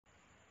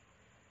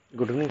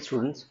Good evening,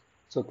 students.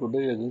 So today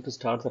we are going to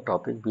start the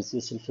topic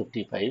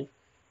BCSL-58,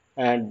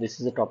 and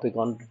this is a topic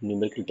on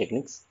numerical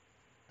techniques.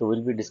 So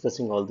we'll be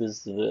discussing all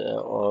this,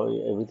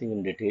 everything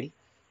in detail.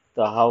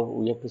 So how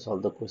we have to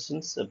solve the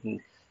questions. I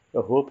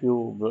hope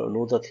you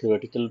know the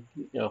theoretical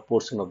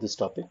portion of this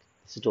topic.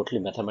 This is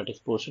totally mathematics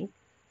portion.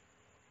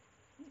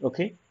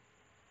 Okay.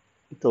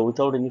 So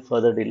without any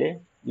further delay,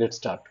 let's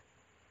start.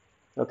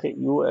 Okay.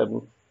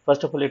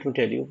 First of all, let me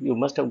tell you, you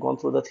must have gone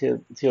through the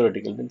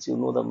theoretical, means you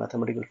know the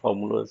mathematical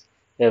formulas,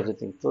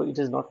 everything. So it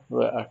is not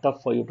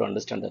tough for you to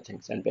understand the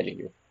things I'm telling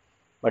you.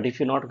 But if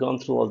you've not gone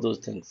through all those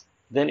things,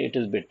 then it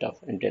is a bit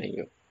tough, I'm telling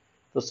you.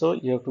 So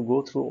you have to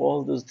go through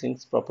all those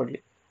things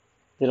properly.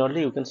 Then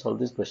only you can solve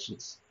these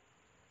questions.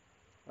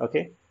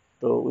 Okay.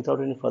 So without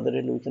any further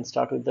ado, we can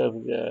start with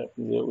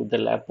the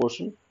lab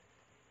portion.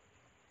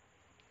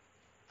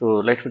 So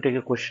let me take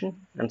a question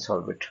and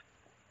solve it,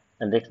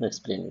 and let me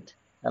explain it.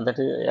 And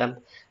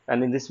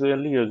and in this way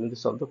only you're going to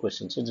solve the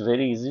question. So it's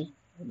very easy.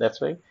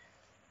 That's why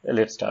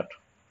let's start.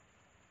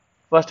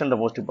 First and the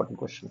most important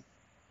question: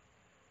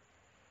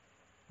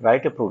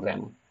 write a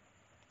program.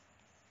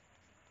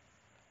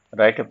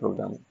 Write a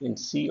program in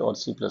C or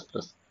C++.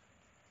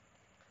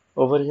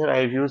 Over here, I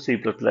have used C++.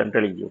 I'm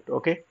telling you,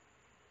 okay,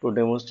 to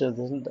demonstrate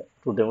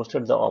to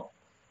demonstrate the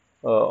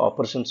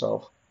operations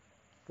of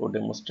to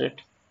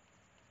demonstrate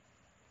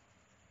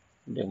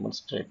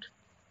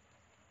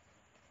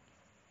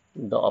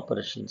the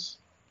operations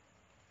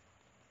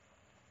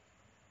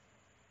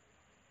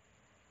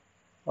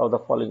of the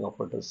following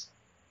operators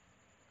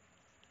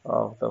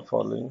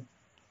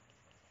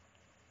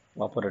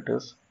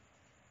operators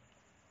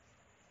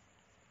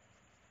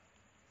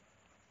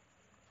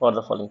for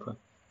the following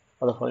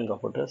for the following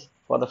operators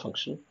for the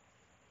function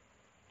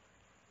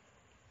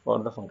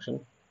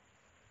function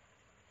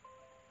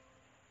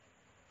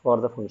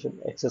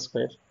x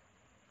square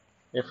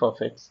f of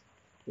x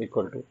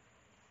equal to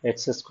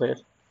x square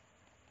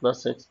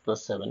plus x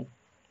plus 7.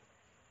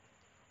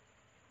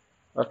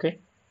 Okay,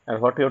 and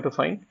what you have to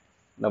find?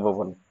 Number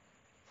one,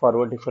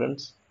 forward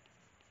difference.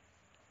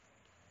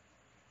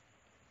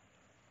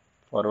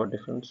 Forward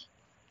difference.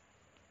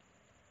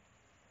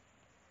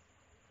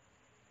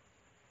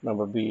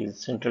 Number B is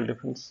central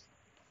difference.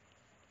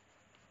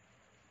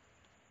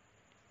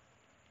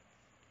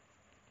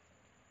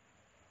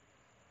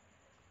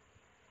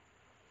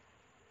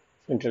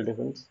 Central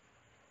difference.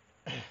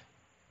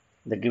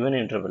 The given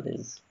interval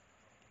is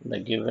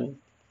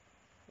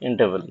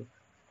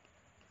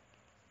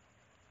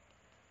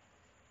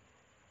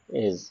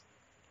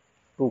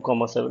 2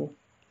 comma 7.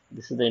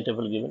 This is the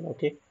interval given.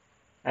 Okay,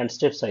 and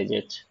step size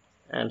h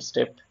and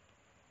step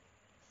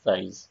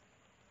size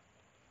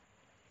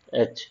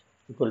h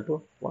equal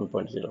to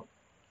 1.0.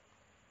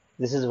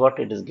 This is what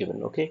it is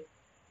given. Okay,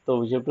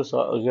 so we have to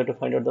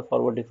find out the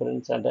forward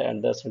difference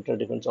and the central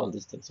difference, all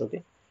these things.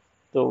 Okay,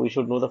 so we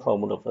should know the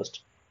formula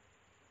first.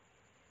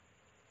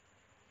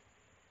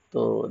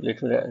 So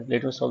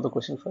let me solve the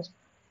question first.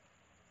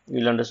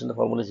 You'll understand the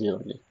formula is here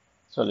only.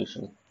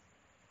 Solution.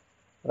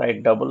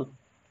 Write double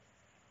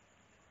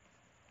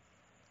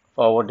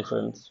forward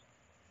difference.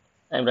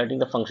 I'm writing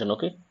the function.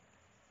 Okay,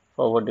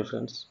 forward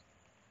difference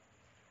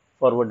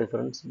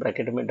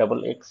bracket में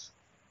double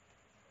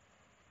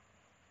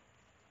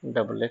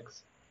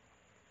x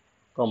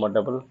comma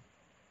double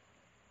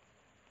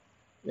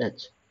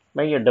h.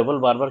 मैं ये double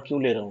बार बार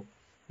क्यों ले रहा हूँ?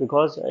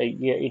 Because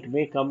it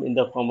may come in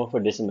the form of a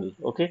decimal.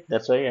 Okay,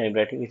 that's why I'm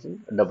writing it in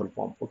double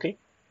form. Okay,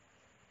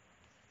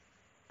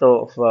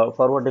 तो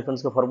forward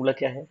difference का formula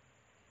क्या है?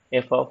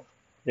 F of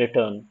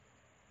return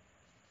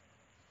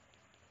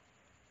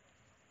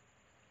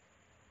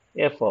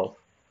f of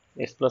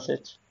x plus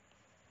h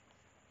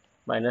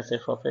minus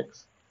f of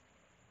x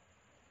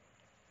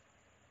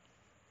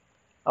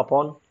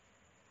upon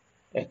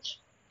h.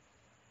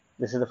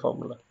 This is the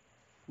formula.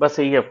 बस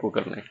यही आपको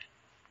करना है.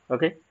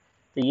 Okay,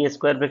 तो ये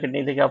स्क्वायर ब्रैकेट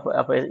नहीं देगा,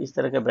 आप इस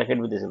तरह का ब्रैकेट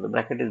भी दे सकते हो.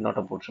 Bracket is not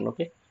a portion.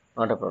 Okay,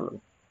 not a problem.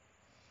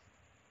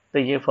 तो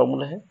ये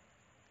फॉर्मूला है,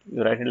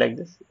 you right it like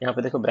this. यहाँ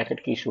पे देखो ब्रैकेट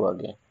की इशू आ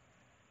गया.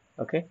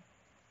 ओके,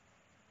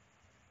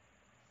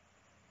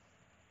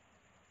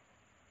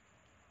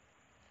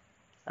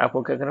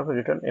 आपको क्या करना है?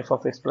 Return F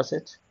of x plus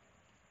H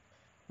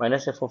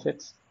minus F of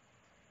x,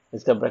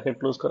 इसका ब्रैकेट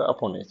क्लोज करो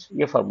अपॉन एच.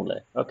 ये फार्मूला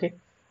है. ओके,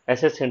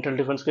 ऐसे सेंट्रल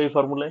डिफरेंस का भी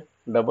फार्मूला है,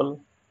 double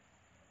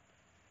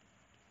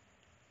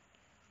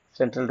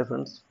central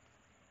difference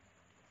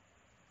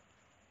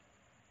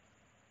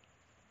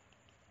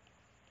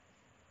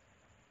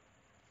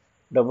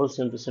double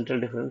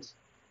central difference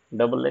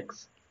double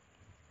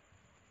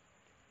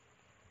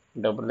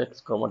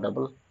x comma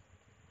double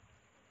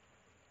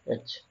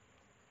H.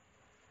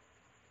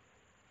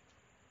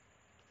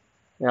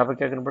 यहाँ पे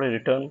क्या करना पड़ेगा?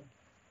 रिटर्न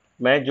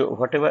मैं जो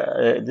what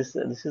ever this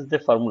is the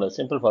formula,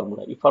 simple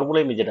formula, ये फार्मूला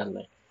ही मुझे डालना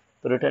है.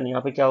 तो रिटर्न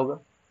यहाँ पे क्या होगा?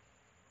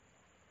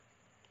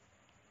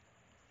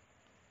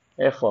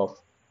 F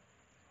of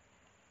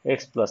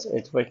x plus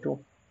H by two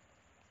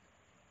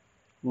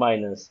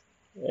minus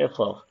F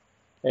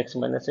of x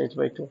minus H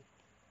by two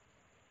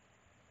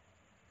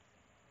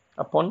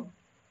upon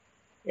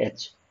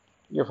H.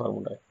 ये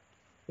फार्मूला है.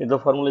 ये दो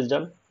फॉर्मूला इज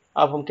डन।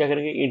 अब हम क्या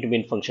करेंगे, इंट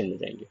मेन फंक्शन में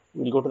जाएंगे,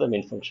 will go to the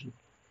main function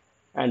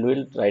and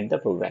will write the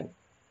programme.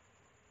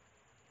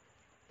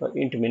 तो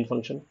int main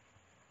function,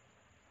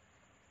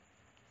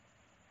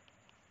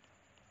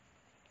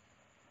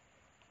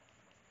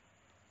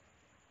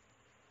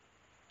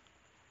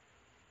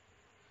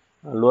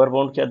 lower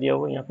bound क्या दिया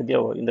हुआ यहाँ पे दिया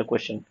हुआ in the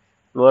question,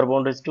 lower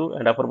bound is 2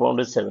 and upper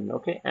bound is 7,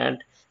 okay,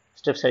 and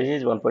step size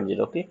is 1.0,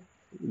 okay,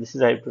 this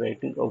is I have to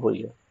writing over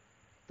here.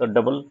 So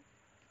double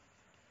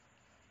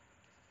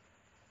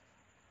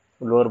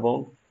lower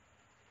bound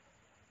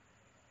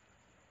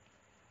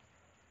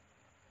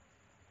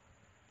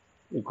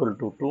equal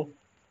to 2,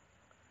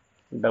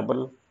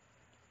 double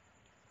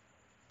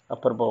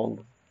upper bound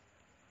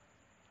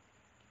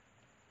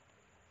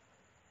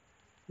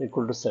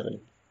equal to 7,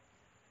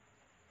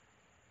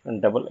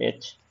 and double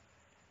h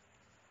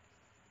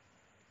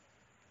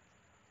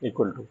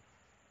equal to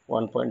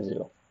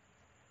 1.0.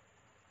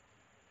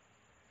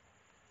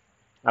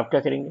 आप क्या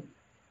करेंगे,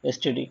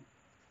 std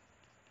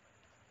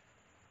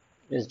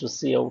is to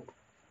see out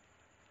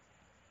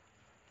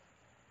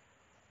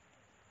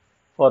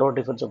forward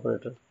difference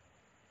operator,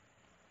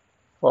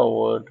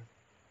 forward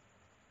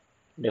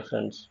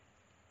difference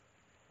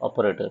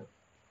operator,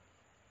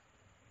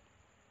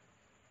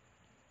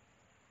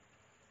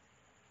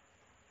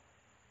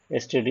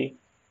 std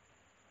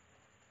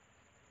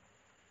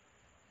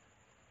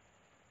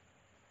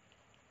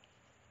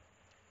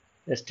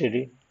std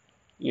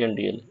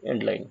endl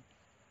end line,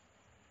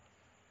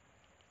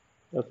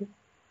 okay.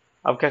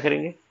 अब क्या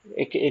करेंगे,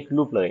 एक एक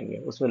loop लगाएंगे,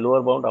 उसमें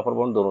लोअर बाउंड अपर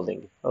बाउंड दोनों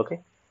देंगे, okay.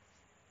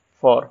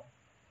 For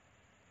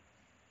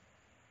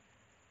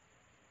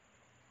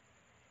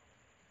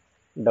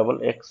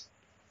double x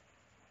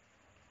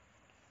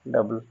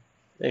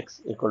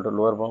equal to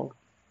lower bound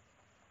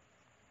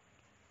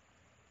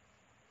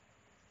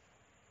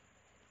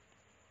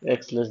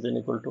x less than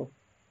equal to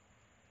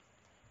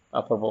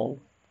upper bound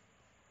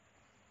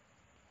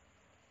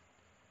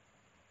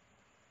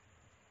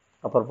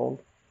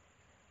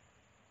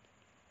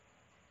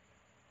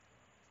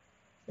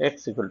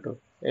x equal to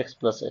x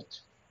plus h,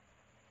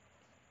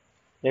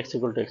 x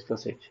equal to x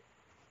plus h।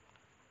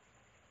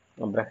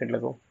 अब bracket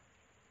लगाओ,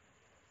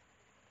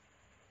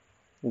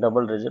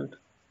 double result.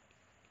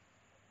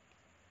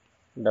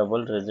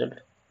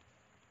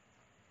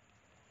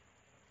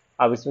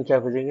 अब इसमें क्या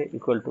भेजेंगे,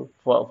 equal to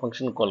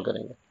function call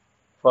करेंगे,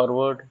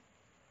 forward,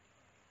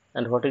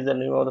 and what is the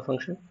name of the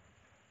function,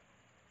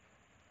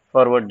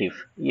 forward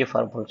डिफ, ये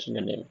function का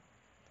name,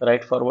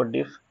 right forward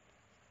डिफ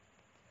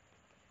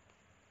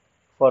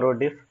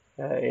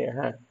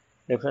हाँ,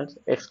 डिफरेंस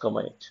x,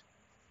 h,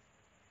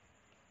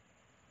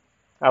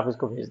 आप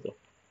इसको भेज दो।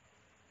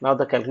 Now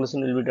the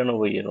calculation will be done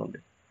over here only,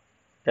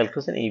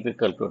 calculation यहीं पे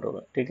कैलकुलेट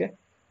होगा, ठीक है।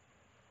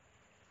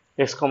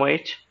 x,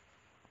 h,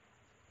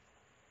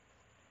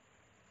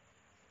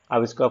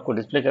 अब इसको आपको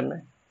डिस्प्ले करना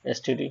है,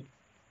 std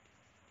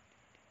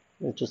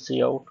टू सी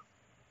आउट,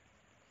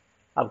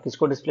 आप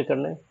किसको डिस्प्ले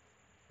करना है,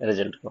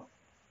 रिजल्ट को,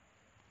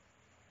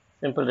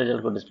 सिंपल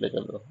रिजल्ट को डिस्प्ले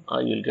कर दो,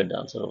 you will get the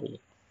answer over here,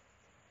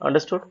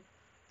 understood.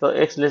 तो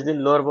x less than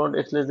lower bound,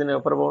 x less than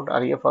upper bound,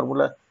 और ये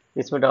फार्मूला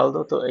इसमें डाल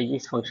दो, तो ये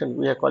function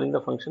we are calling the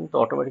function, तो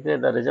automatically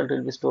the result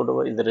will be stored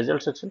over in the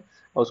result section,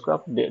 और उसको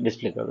आप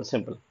डिस्प्ले कर दो,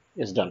 सिंपल,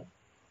 इज डन।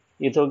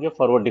 ये तो हो गया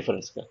फॉरवर्ड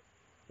डिफरेंस का।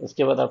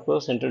 उसके बाद आपको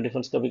सेंट्रल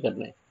डिफरेंस का भी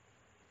करना है,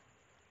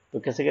 तो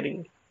कैसे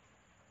करेंगे,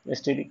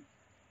 std,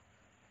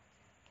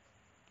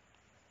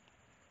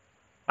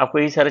 आपको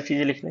यही सारी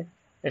चीजें लिखने हैं,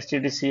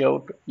 std सी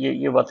आउट,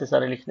 ये बातें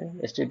सारे लिखने हैं,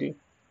 std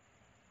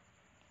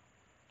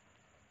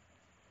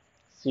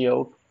C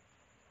out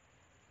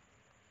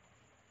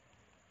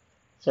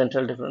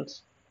central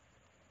difference,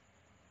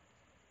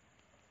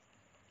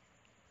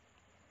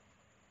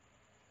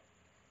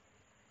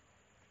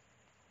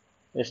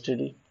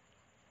 std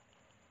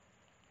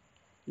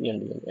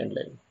and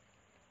line,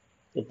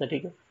 इतना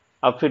ठीक है।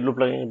 अब फिर लूप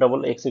लगेंगे,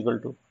 double x equal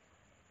to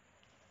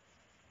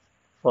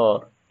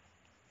for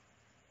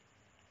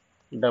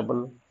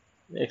double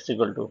x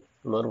equal to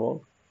lower bound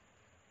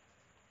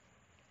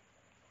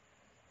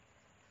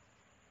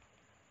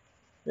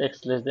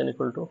x less than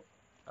equal to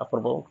upper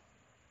bound,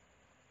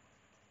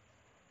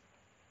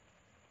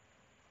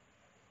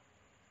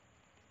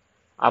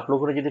 आप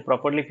लोगों ने यदि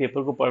प्रॉपर्ली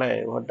पेपर को पढ़ा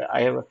है, what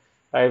I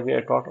have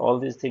taught all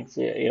this things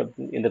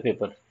in the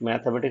paper,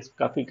 mathematics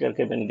काफ़ी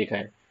करके मैंने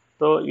दिखाया,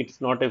 तो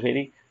it's not a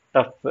very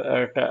tough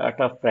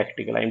tough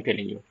practical, I am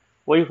telling you.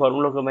 वही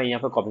फॉर्मूला को मैं यहाँ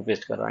पे कॉपी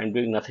पेस्ट कर रहा हूँ, I am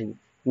doing nothing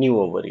new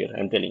over here,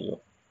 I am telling you.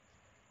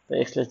 तो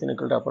x less than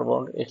equal to upper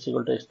bound, x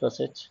equal to x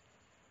plus H,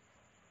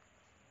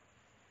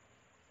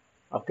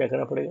 अब क्या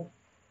करना पड़ेगा,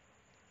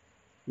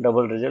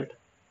 डबल रिजल्ट,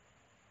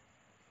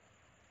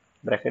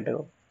 ब्रैकेट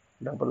लगाओ,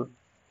 double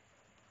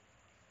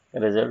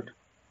result,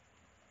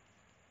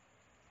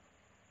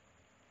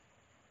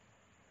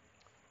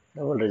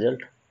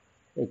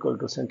 equal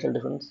to central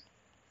difference,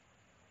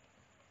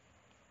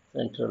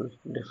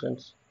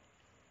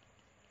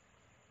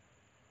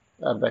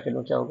 और bracket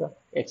में क्या होगा,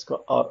 एक्स का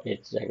और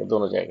एच जाएगा,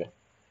 दोनों जाएगा,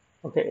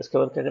 ओके। इसके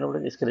बाद क्या करना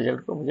पड़ेगा, इसके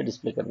रिजल्ट को मुझे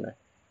डिस्प्ले करना है,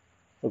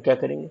 तो क्या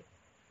करेंगे,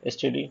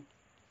 std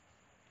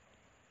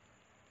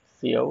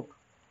सी आउट,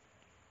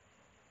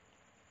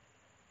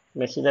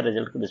 मैं सीधा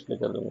रिजल्ट को डिस्प्ले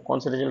कर दूंगा। कौन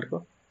से रिजल्ट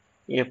को?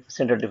 ये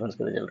सेंटर डिफरेंस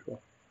के रिजल्ट को।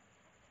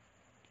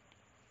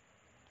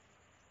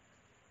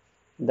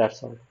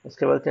 That's all.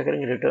 उसके बाद क्या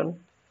करेंगे? रिटर्न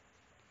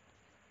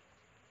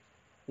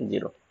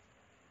 0,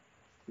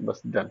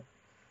 बस डन।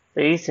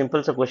 तो यही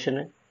सिंपल सा क्वेश्चन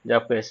है जो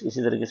आपको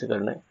इसी तरीके से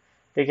करना है।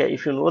 ठीक है,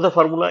 if you know the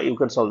formula you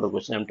can solve the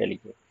question, I am telling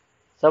you.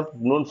 सब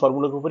नोन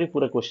फार्मूला के ऊपर ही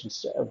पूरा क्वेश्चन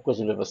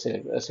पेपर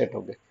से सेट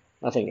हो गए,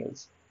 nothing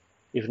else.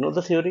 If know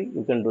the theory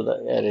you can do the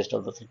rest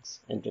of the things,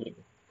 I am telling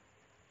you.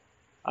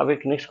 अब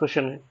एक next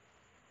question है,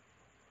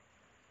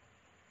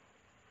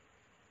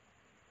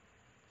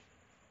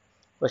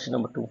 क्वेश्चन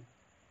नंबर 2।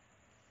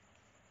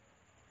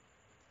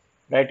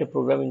 राइट ए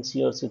प्रोग्राम इन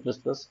सी और C++।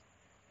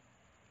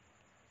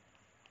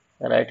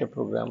 राइट ए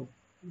प्रोग्राम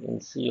इन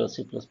सी और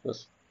C++।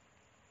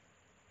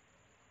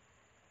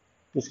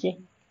 किसकी?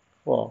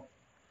 For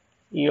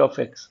e of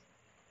x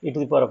e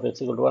to the power of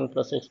x equal to 1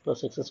 plus x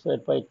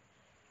square by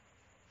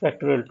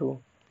factorial 2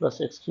 plus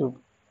x cube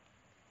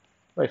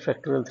by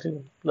factorial 3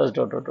 plus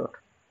dot dot dot।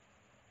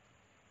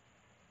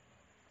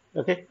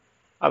 Okay,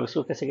 अब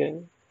इसको कैसे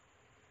करेंगे?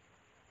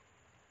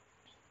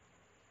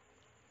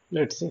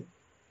 Let's see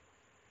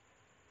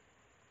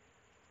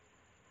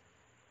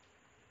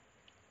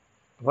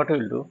what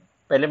will do.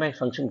 पहले मैं एक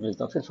function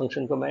भेजता हूँ, फिर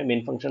फंक्शन को मैं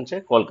मेन फंक्शन से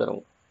कॉल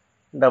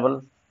करूँगा।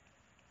 डबल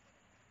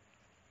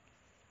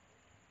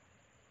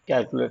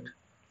कैलकुलेट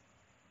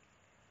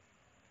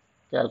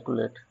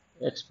कैलकुलेट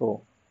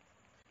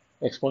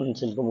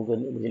एक्सपोनेंशियल को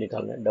मुझे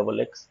निकालना है। Double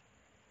x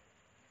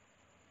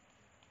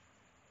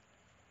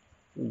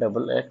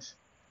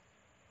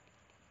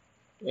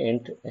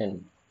int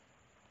N.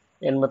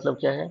 N मतलब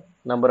क्या है?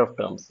 Number of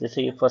terms.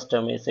 जैसे ये फर्स्ट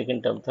टर्म है,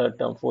 second term, third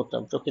term, fourth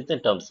term, तो कितने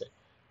टर्म्स है?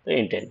 तो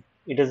int N,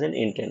 it is an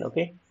int N.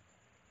 Okay,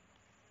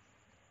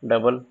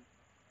 double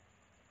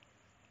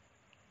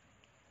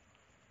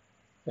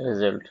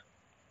result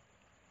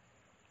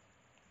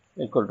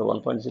equal to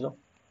 1.0,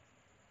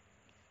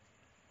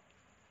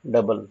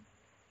 double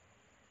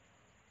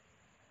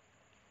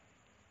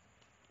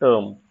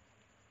term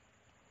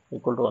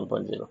equal to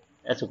 1.0,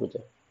 ऐसे कुछ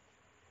है।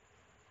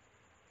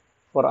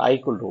 for I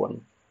equal to 1,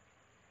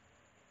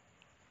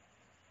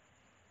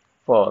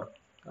 for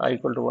I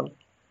equal to 1,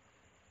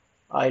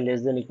 I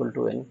less than equal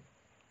to n,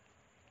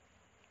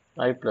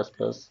 I plus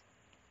plus,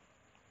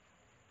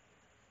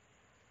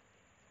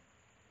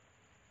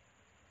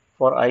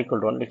 for I equal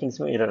to 1, लेकिन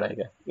इसमें error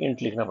आएगा,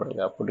 int लिखना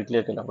पड़ेगा आपको,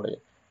 declare करना पड़ेगा।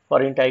 for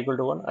int I equal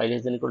to 1, I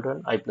less than equal to n,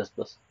 I plus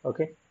plus।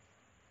 okay,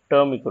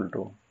 term equal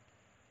to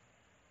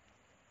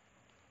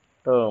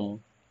term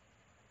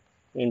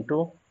into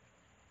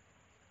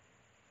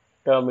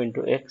term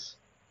into x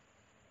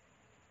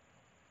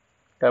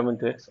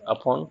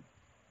upon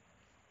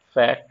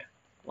fact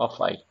of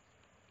I।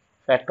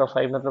 Fact of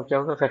आई मतलब क्या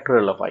होगा?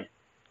 Factorial of I.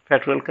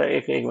 Factorial का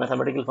एक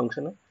mathematical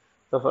function है,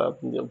 तो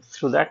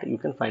through that you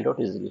can find out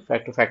easily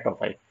fact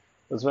of आई।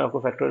 उसमें आपको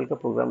factorial का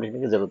प्रोग्राम लिखने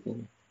की जरूरत नहीं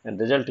है।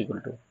 And result equal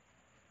to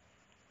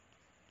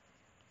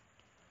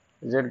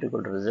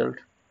result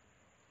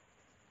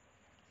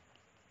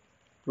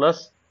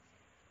plus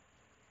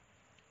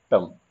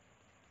term,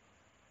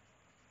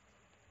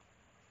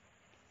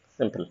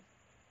 simple.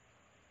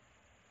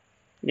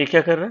 ये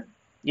क्या कर रहा है?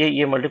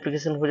 ये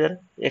मल्टीप्लिकेशन हो जा रहा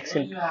है एक्स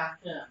इन,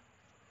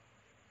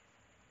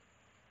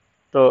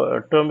 तो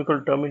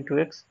term into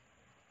x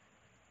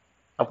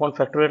upon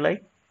factorial आई।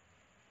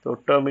 तो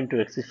term into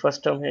x,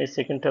 first term है, ये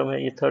सेकंड टर्म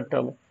है, ये थर्ड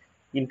टर्म है,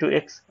 इंटू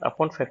एक्स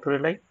अपॉन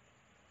फैक्टोरियल आई।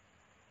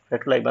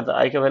 फैक्टोरियल आई मतलब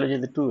आई का वैल्यू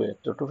यदि 2 है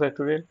तो 2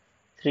 फैक्टोरियल,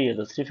 3 है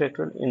तो 3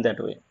 factorial, in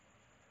that way.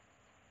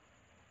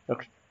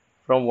 Okay,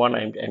 from 1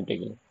 I am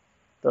taking.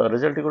 तो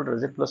result equal to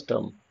result plus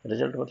term.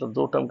 Result मतलब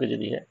दो टर्म के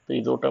यदि है तो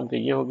ये दो टर्म के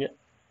ये हो गया,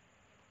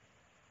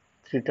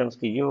 3 टर्म्स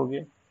के ये हो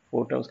गया,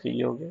 4 टर्म्स के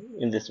ये हो गया,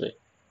 इन दिस वे।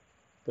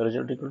 तो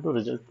result equal to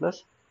result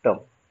plus term.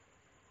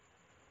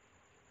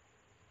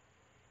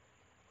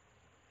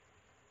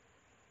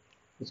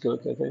 इसके बाद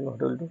क्या करेंगे?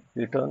 What will do?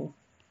 Return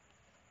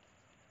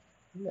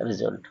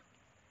result.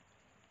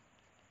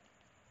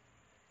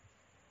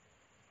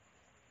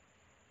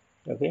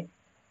 Okay,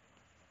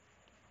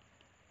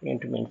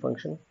 int main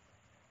function.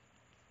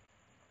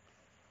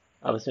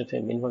 अब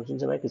इसमें मेन फंक्शन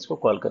से मैं किसको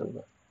कॉल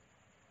करूंगा?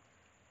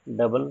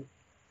 Double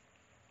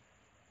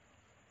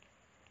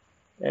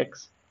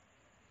x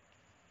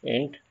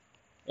int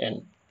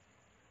N.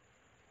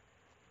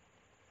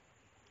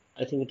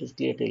 I think it is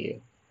clear till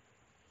here.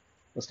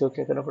 उसके बाद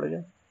क्या करना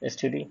पड़ेगा?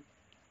 std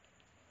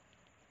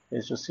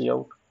is to see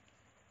out,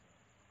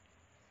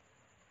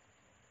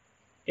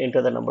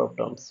 enter the number of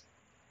terms,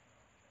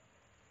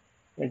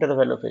 enter the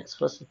value of x,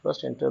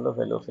 first enter the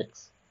value of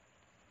x।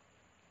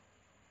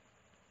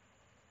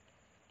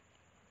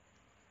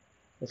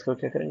 इसको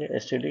क्या करेंगे?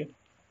 std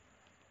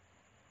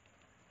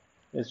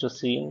is to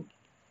see in,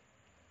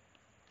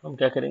 हम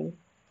क्या करेंगे?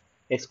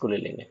 x को ले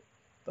लेंगे,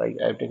 तो I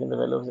have taken the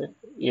value of x,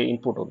 ये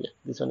इनपुट हो गया,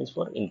 this one is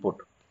for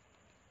input.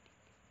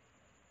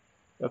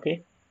 Okay,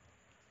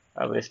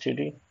 अब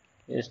std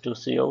is to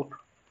see out,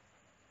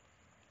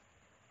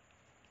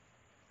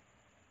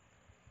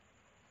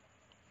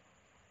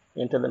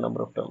 enter the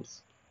number of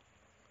terms,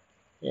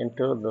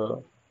 enter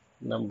the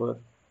number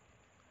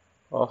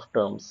of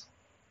terms,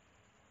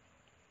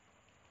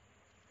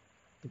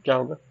 तो क्या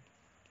होगा,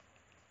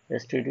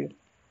 S T D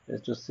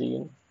S to सी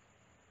इन,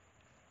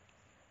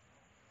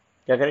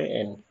 क्या करेंगे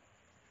N,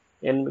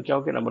 N में क्या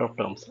होगा, नंबर ऑफ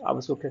टर्म्स। अब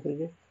इसको क्या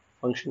करेंगे,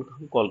 फंक्शन को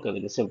हम कॉल कर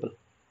देंगे, सिंपल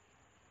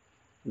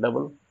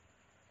डबल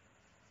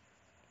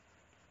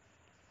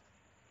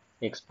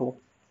एक्सपो,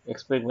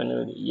 एक्सपो एक मैंने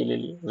ये ले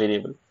लिया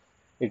वेरिएबल,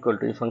 इक्वल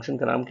टू, फंक्शन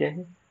का नाम क्या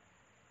है,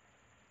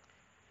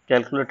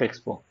 calculate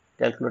expo,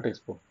 calculate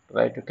expo,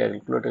 right,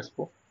 calculate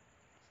expo,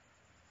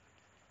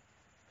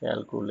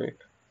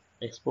 calculate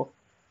expo,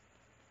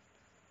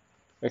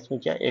 इसमें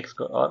क्या एक्स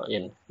का और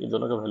एन, ये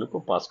दोनों का वैल्यू को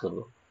पास कर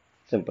दो,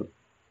 सिंपल।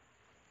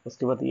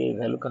 उसके बाद ये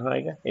वैल्यू कहाँ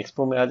आएगा,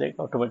 एक्सपो में आ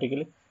जाएगा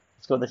ऑटोमेटिकली।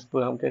 उसके बाद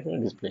एक्सपो हम क्या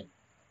करेंगे, डिस्प्ले,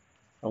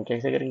 हम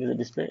कैसे करेंगे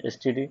display, S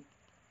T D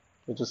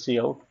to C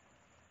out,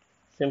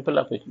 simple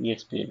आप ये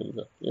एक्सप्लेन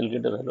करेगा, you'll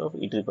get the value of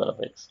e to the power of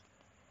x,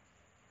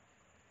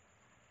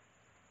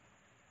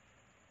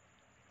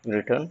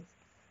 return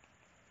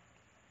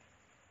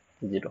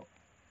 0।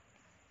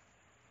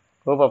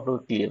 Hope आप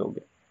लोग क्लियर हो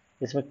गया।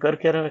 इसमें कर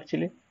क्या रहा हूँ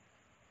एक्चुअली,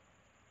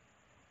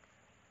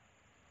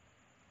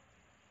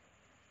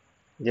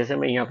 जैसे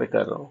मैं यहाँ पे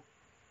कर रहा हूँ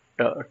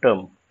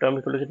टर्म, टर्म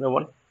इक्वल कितना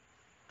 1,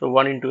 तो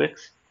 1 इंटू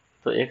एक्स,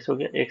 तो एक्स हो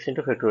गया एक्स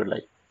इंटू फैक्टोरियल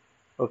आई,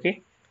 ओके।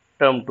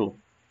 टर्म 2,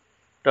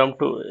 टर्म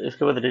 2,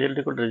 इसके बाद result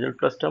equal result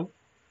plus term,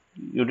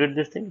 you did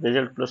this thing,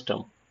 result plus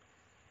term,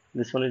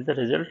 this one is the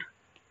result,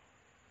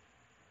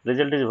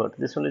 result is what,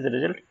 this one is the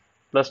result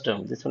plus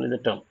term, this one is the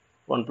term,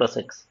 1 plus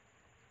x,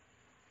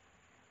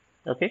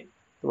 okay.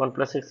 तो 1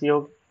 plus x ये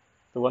होगा,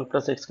 तो 1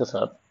 plus x के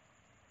साथ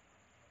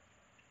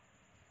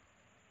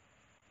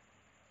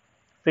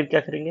फिर क्या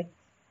करेंगे,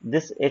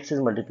 this x is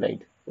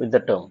multiplied with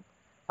the term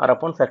और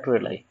अपॉन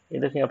फैक्टोरियल आई, ये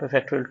देखिए यहाँ पे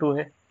फैक्टोरियल 2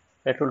 है,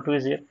 फैक्टोरियल 2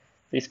 इज हियर,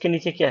 तो इसके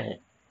नीचे क्या है,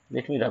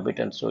 let me rub it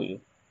and show you,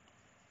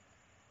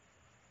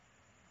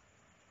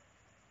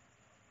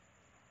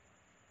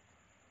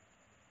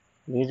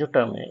 ये जो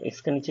टर्म है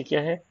एक्स के नीचे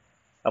क्या है,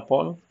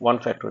 अपॉन 1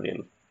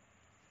 फैक्टोरियल,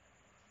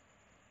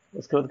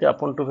 उसके बाद क्या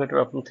upon 2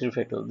 factorial, upon 3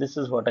 factorial, this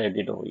is what I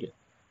did over here.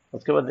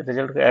 उसके बाद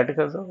रिजल्ट को ऐड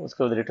कर दो,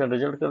 उसके बाद रिटर्न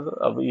रिजल्ट कर दो।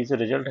 अब ये जो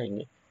रिजल्ट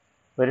आएंगे,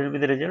 where will be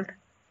the result,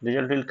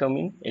 result will come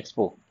in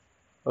expo,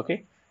 okay.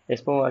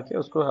 Expo में आके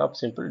उसको आप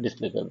सिंपल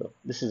डिस्प्ले कर दो,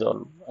 this is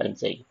all I am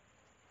saying.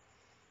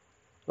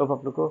 अब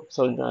आप लोग को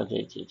समझ में आ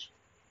जाए चीज।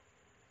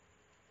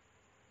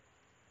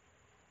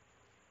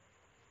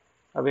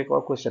 अब एक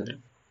और क्वेश्चन है,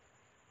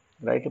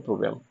 राइट ए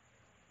प्रोग्राम,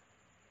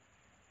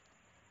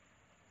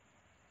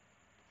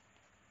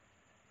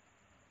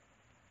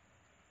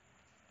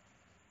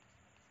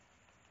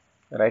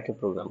 राइट ए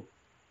प्रोग्राम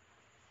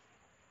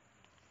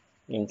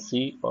इन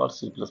सी और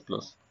C plus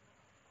plus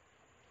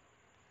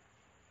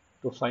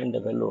two find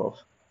the value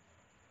of,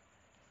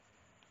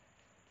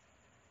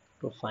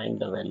 to find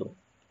the value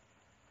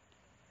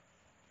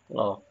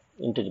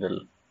of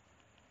integral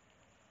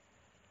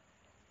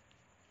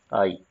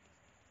I,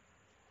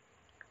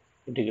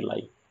 integral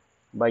I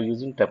by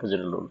using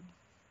trapezoidal rule,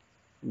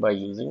 by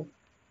using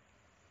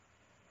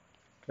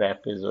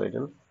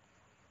trapezoidal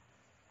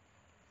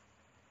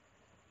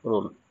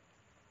rule।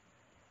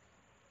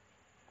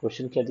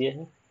 Question क्या दिया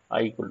है,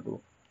 I equal to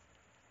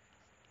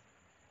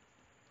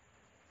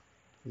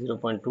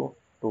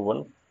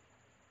 0.221,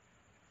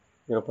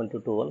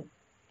 0.221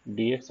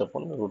 dx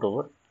upon root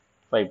over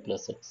 5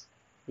 plus x,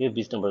 ये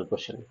 20 number का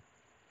question है।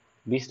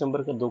 20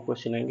 number का दो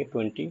question आएंगे,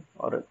 20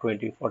 और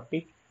 20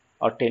 40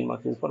 और 10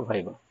 marks for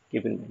viva,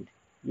 keep in mind,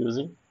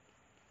 using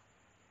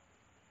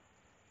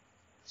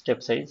step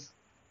size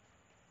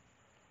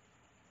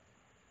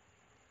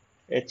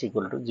h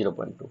equal to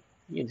 0.2,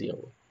 ये दिया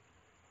हुआ,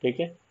 ठीक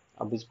है।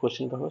 अब इस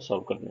क्वेश्चन को हमें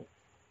सॉल्व करना है।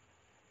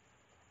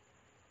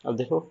 अब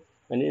देखो,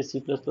 मैंने सी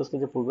प्लस प्लस का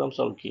जो प्रोग्राम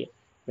सॉल्व किया,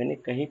 मैंने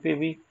कहीं पे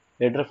भी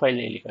हेडर फाइल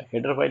नहीं लिखा,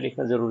 हेडर फाइल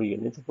लिखना जरूरी है,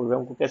 नहीं तो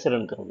प्रोग्राम को कैसे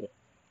रन करोगे,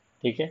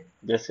 ठीक है।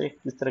 जैसे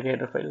किस तरह का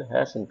header file,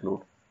 hash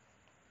include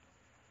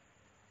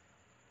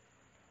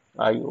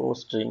IO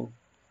string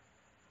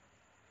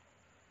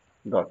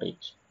dot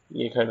H,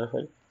 ये एक हेडर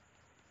फाइल,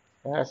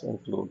 हैश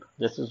इंक्लूड,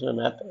 जैसे उसमें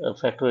मैथ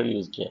फैक्टोरियल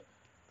यूज किया,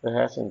 तो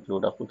हैश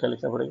इंक्लूड आपको क्या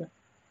लिखना पड़ेगा,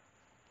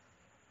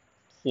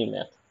 सी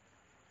मैथ,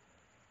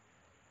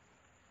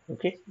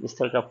 ओके, इस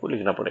तरह का आपको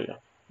लिखना पड़ेगा,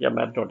 या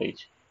मैथ डॉट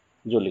एच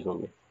जो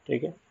लिखोगे,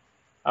 ठीक है।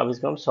 अब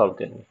इसको हम सॉल्व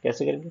करेंगे,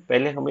 कैसे करेंगे,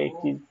 पहले हमें एक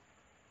चीज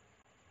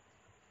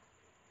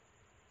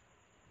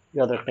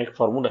याद रखना, एक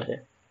फार्मूला है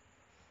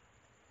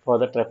फॉर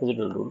द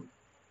ट्रेपेजोइडल रूल,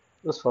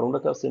 उस फार्मूला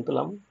का सिंपल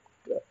हम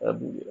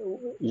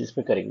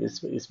इसमें करेंगे,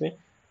 इसमें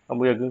हम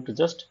we are going to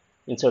just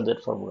insert that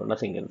formula,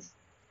 nothing else.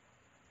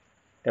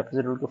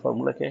 Trapezoidal rule का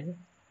फार्मूला क्या है,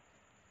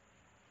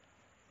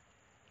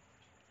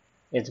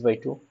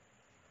 h/2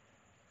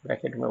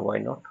 ब्रैकेट में y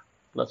not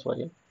plus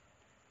Y N,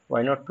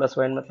 why not plus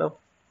Y N मतलब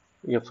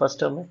ये फर्स्ट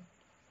टर्म है,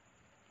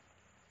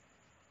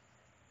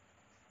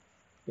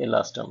 ये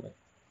लास्ट टर्म है,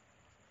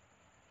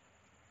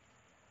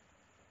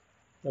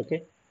 ओके,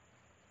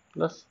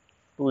 प्लस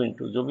 2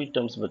 इंटू जो भी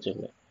टर्म्स बचे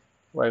हुए,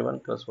 y1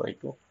 plus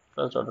y2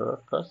 plus dot dot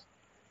plus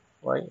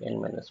yn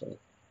minus 1.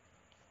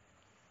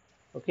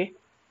 Okay,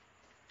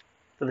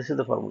 so this is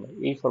the formula.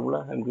 ये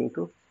formula I'm going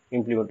to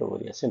implement over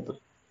here. Simple.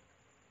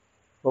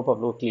 Hope आप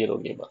लोग clear हो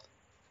गई बात.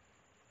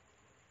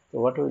 So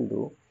what we will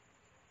do,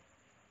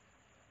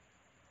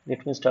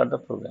 let me start the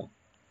program.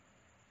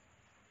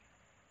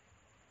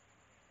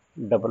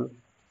 Double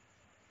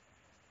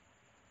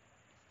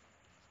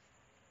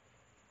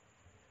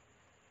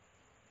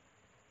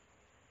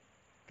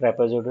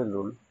trapezoidal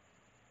rule,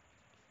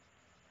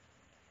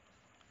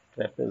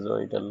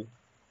 trapezoidal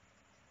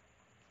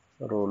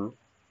rule,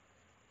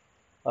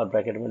 और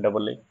bracket में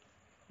double A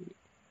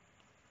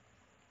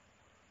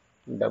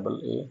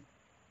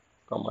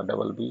comma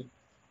double B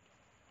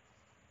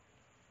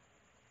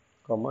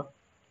comma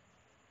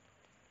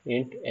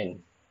int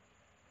N.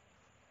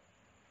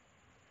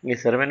 ये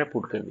sir मैंने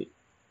put कर दी.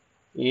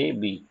 ए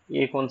बी,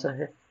 ए कौन सा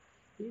है?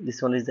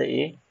 This one is the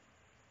A,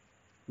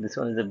 this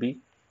one is the B,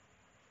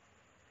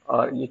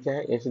 और ये क्या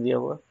है? एच दिया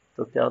हुआ.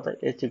 तो क्या होता है?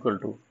 H equal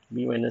to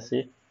be minus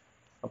A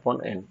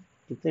upon N.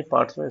 कितने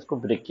पार्ट्स में इसको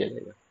ब्रेक किया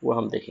जाएगा वो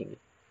हम देखेंगे.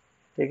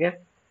 ठीक है,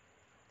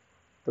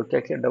 तो क्या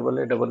किया? Double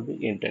A double B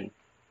int N.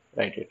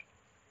 Right it.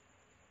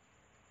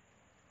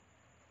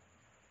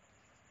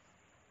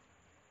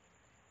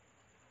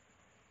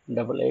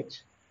 Double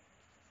H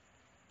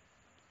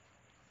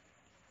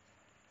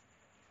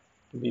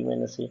B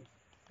minus A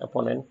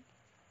upon N,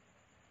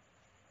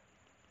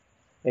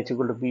 H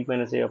equal to be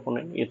minus A upon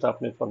N. ये तो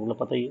आपने फॉर्मूला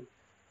पता ही है.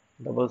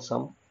 Double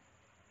sum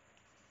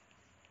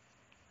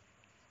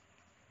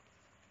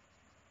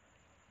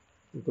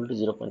equal to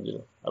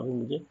 0.0. अभी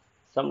मुझे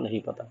सम नहीं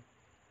पता.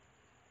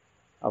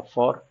 अब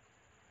for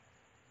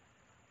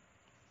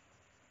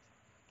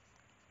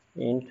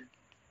int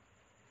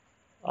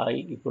I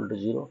equal to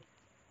 0,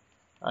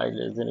 I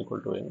less than equal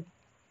to N,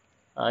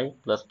 I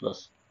plus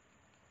plus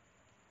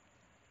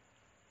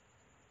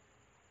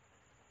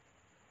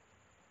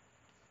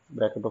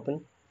bracket open,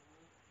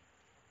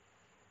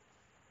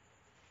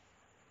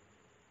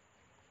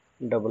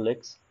 double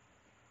x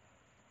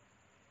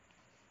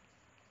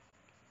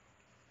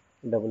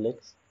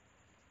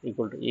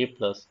equal to A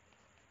plus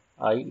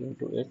I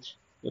into H.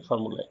 ये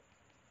फॉर्मूला है.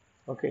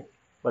 Okay,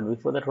 but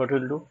before that what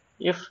will do?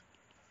 If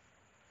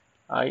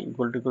I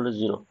equal to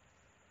 0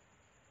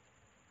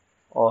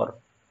 और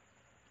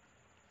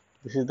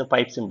this is the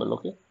pipe symbol.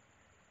 Okay,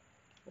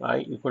 I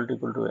equal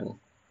to n.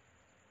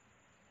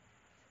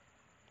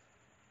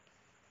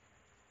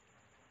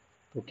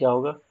 तो क्या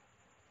होगा?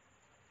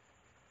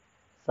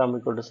 Sum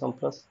equal to some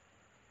plus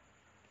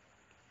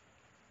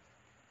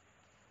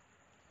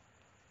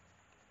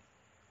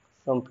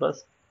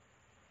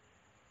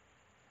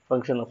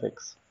function of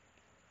x.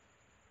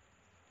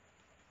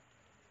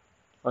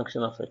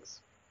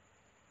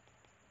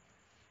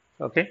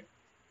 Okay,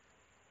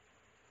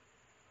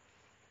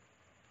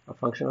 अब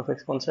function of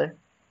x कौन सा है?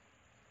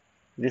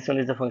 This one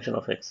is the function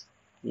of x.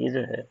 ये जो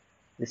है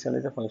this one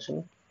is the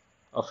function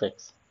of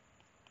x,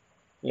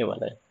 ये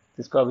वाला है.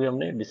 इसको अभी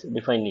हमने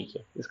डिफाइन नहीं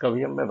किया. इसका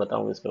अभी मैं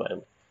बताऊंगा इसके बारे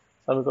में.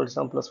 Sum equal to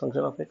some plus function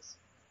of x.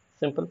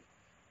 Simple.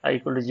 I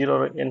equal to 0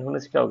 और एन होने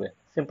से क्या हो गया?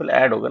 सिंपल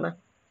ऐड होगा ना.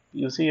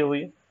 यूसी है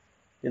वही.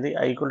 यदि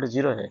आई इक्वल टू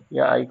 0 है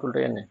या आई इक्वल टू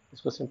एन है,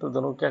 इसको सिंपल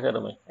दोनों क्या कर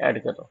रहा हूँ मैं?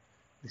 ऐड कर रहा हूँ.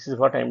 This is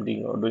what I am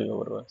doing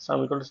over.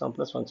 Sum equal to some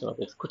plus function of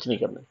x. कुछ नहीं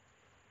करना है.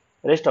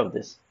 रेस्ट ऑफ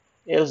दिस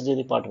एल्स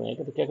यदि पार्ट में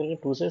आएगा तो क्या करेंगे?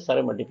 2 से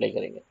सारे मल्टीप्लाई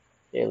करेंगे.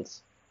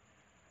 Else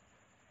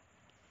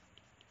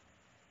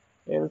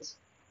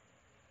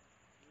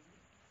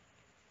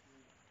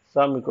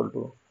sum equal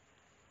to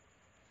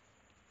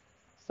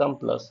some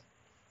plus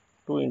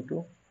 2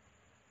 into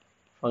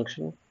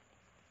function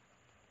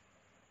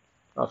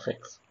of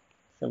x.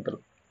 Simple.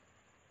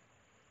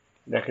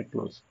 Bracket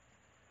close.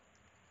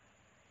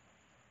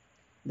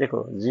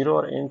 देखो 0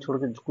 और n छोड़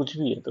के कुछ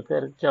भी है तो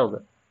फिर क्या होगा?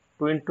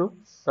 2 into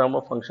sum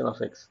of function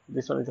of x.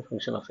 This one is the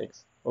function of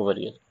x over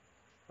here.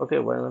 Okay,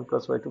 y1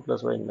 plus y2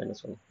 plus yn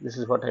minus 1. This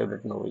is what I have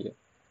written over here.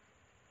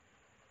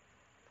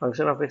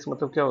 Function of x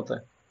मतलब क्या होता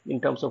है? In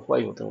terms of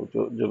y होते हैं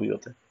वो जो भी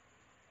होता है.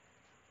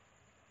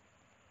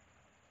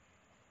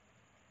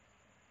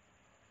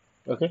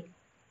 ओके,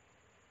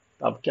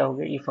 अब क्या हो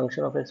गया? ये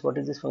function of x. What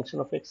is this function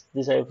of x?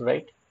 This I have to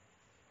right.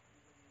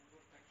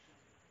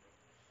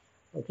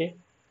 Okay,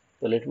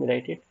 so let me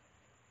write it.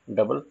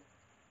 Double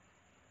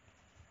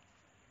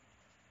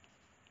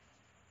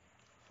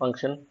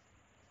function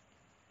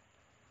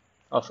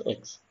of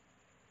x,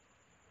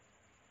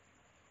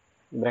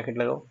 bracket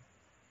लगाओ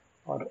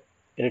और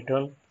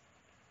रिटर्न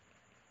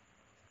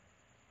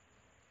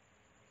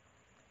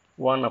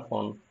 1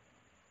 अपॉन,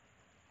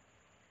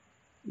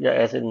 या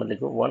ऐसे मत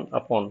लिखो, 1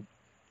 upon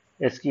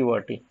S Q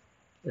R T.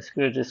 S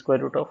Q is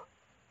square root of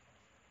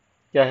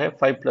क्या है?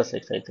 5 plus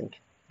x. I think,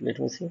 let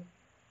me C.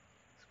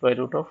 Square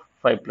root of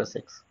 5 plus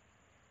x.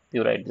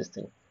 You right this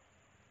thing.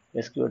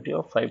 S Q R T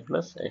of 5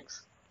 plus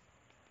x.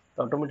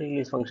 तो automatically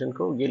इस function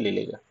को ये ले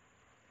लेगा.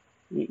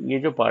 ये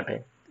जो पार्ट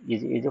है,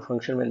 ये जो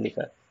फंक्शन मैंने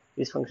लिखा है,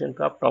 इस फंक्शन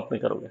को आप टॉप में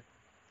करोगे.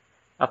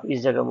 आप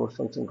इस जगह में उस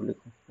फंक्शन को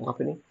लिखो, वहाँ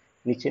पे नहीं,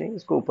 नीचे नहीं,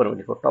 इसको ऊपर में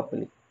लिखो, टॉप में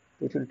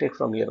लिखो. It will take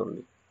from here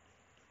only.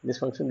 This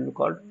function will be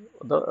called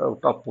the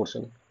top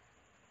portion.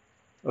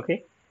 Okay,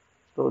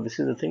 तो this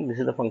is the thing, this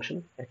is the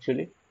function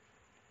actually.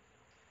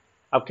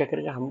 अब क्या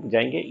करेंगे, हम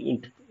जाएंगे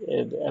इंट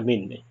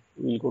मेन में,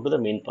 will go to the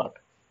main part.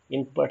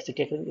 In part से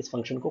क्या करेंगे, इस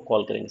फंक्शन को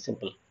कॉल करेंगे,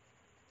 सिंपल।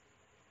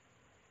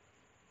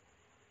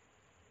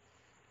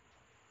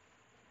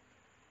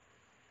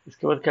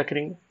 इसके बाद क्या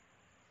करेंगे,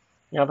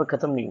 यहाँ पर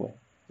खत्म नहीं हुआ है,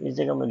 इस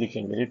जगह में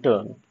लिखेंगे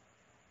return,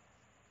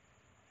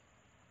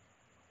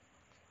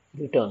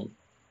 return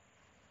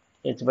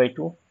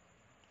h/2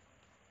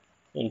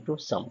 into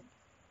sum.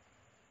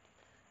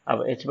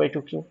 अब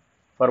h/2 क्यों,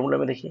 फार्मूला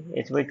में देखिए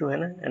h/2 है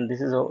ना, and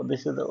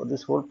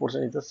this whole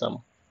portion is the some.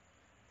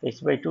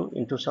 h/2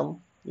 into sum,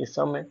 ये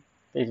सम है,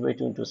 तो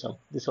h/2 into sum,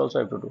 this also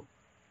have to do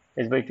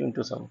h/2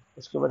 into sum.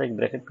 उसके बाद एक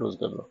ब्रैकेट क्लोज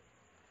कर लो।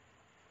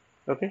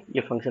 ओके,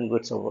 ये फंक्शन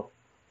गेट्स ओवर।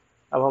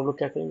 अब हम लोग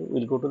क्या करेंगे,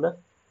 will go to the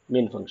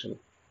main function,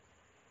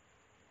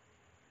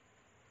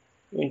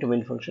 into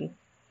main function,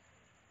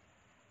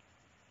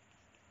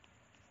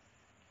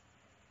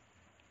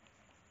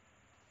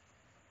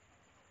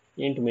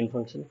 into main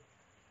function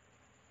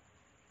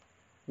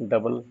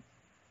double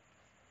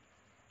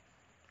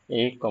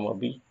a comma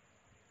b।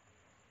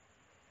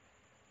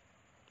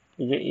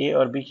 ये a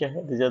और b क्या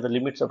है, these are the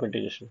limits of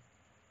integration,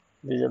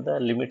 these are the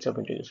limits of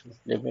integration,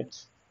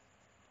 limits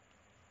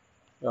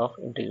of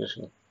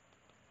integration।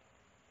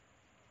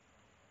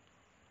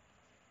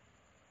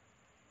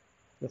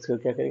 इसको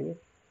क्या करेंगे,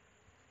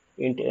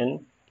 int n,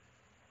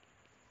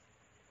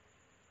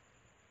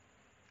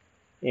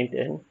 int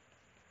n,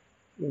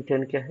 int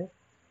n क्या है,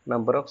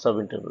 number of सब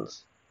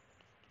intervals,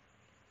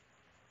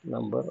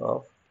 number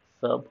of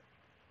sub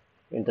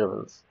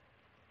intervals,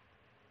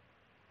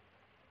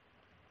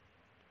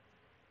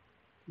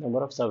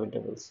 number of sub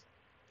intervals।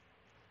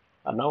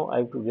 and now I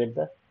have to get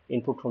the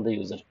input from the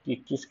user कि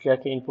किस क्या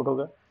क्या input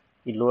होगा,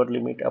 कि लोअर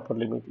लिमिट अपर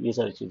लिमिट ये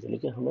सारी चीज़ें,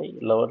 लेकिन हमें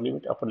लोअर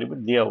लिमिट अपर लिमिट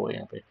दिया हुआ है,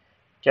 यहाँ पे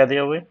क्या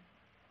दिया हुआ है,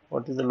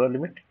 what is the lower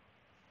limit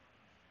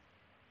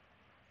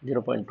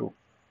 0.2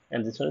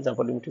 and this one is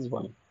upper limit is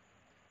 1,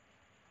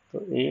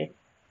 so a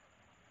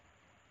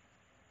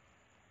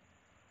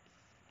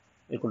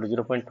equal to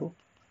 0.2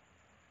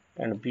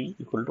 and b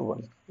equal to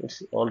 1,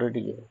 it's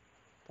already given,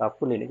 तो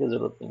आपको लेने की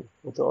जरूरत नहीं,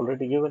 वो तो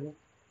ऑलरेडी गिवन है,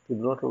 you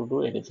do not have to do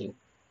anything,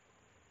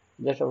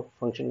 just आप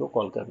फंक्शन को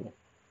कॉल करना है।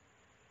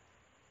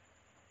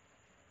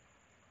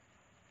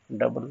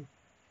 Double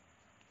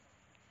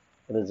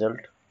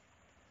result,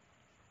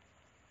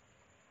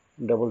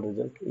 double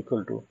result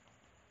equal to,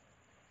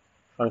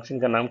 function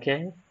का नाम क्या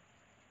है,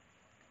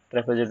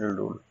 ट्रेपेजोइडल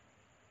रूल,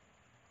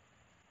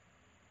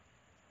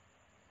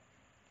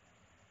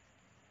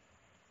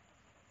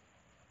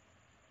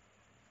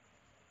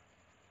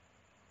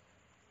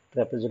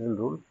 ट्रेपेजोइडल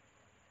रूल,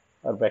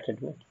 और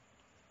ब्रैकेट में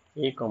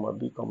a comma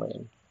b comma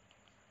n,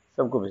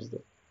 सबको भेज दो।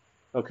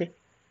 ओके,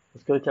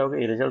 उसके बाद क्या होगा,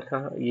 ये रिजल्ट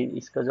कहाँ, ये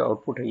इसका जो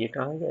आउटपुट है ये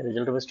कहाँ है,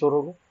 रिजल्ट में स्टोर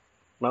होगा।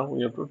 Now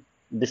we have to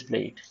display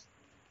it,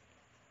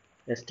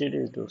 std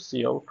is to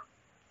see out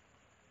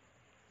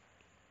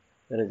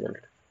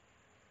result,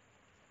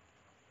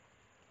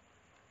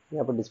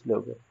 यहाँ पर डिस्प्ले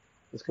हो गया।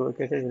 उसके बाद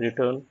क्या करेंगे,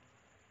 return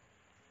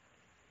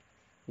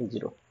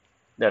 0,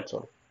 that's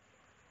all,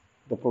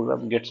 the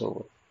programme gets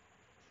over.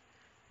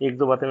 एक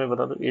दो बातें मैं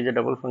बता दूं, ये जो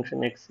डबल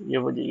फंक्शन एक्स,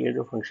 ये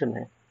जो फंक्शन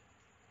है,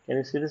 can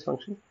you see this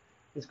function,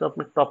 इसको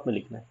अपने टॉप में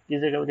लिखना है,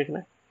 किस जगह में लिखना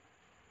है,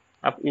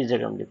 आप इस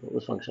जगह में लिखो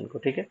उस फंक्शन को,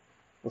 ठीक है।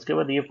 उसके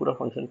बाद ये पूरा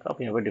फंक्शन का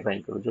आप यहाँ पर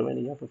डिफाइन करो, जो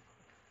मैंने यहाँ पर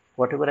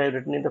what ever I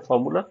written in the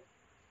formula,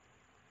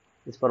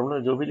 इस फॉर्मूला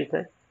में जो भी लिखा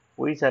है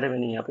वही सारे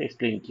मैंने यहाँ पे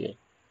एक्सप्लेन किया है।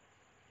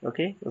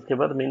 ओके, उसके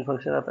बाद मेन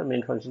फंक्शन आता है,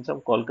 मेन फंक्शन से हम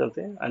कॉल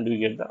करते हैं and we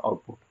get the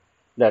output,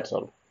 that's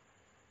all.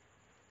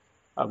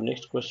 अब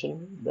next question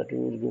that we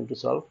will going to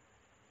solve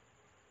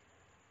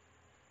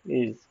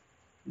is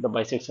the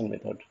bisection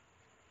method।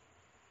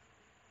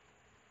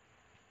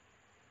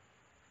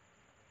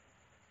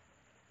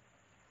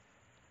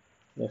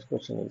 Next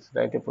question is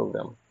write a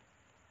program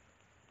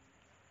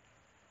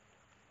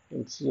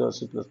in C or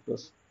C++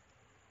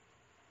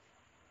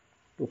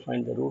 to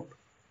find the root,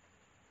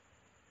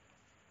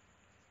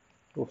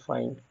 to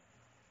find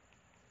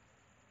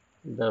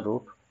the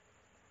root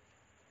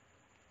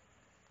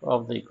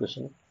of the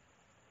equation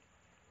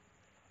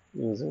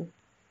using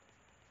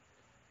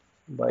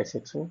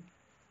bisection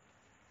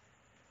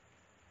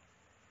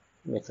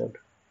method।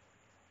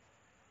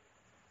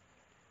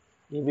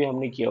 ये भी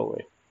हमने किया हुआ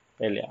है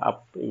पहले,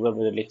 आप एक बार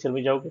मेरे लेक्चर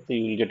में जाओगे तो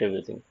you will get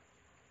everything.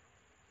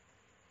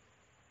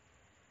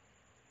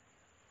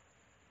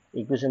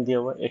 Equation दिया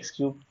हुआ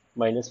x³ -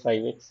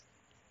 5x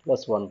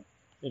 + 1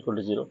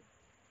 = 0,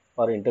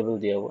 और इंटरवल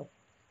दिया हुआ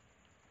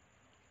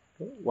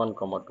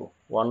 1,2,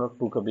 1 और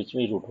 2 का बीच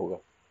में ही रूट होगा,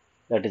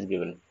 दैट इज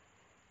गिवन।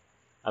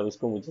 अब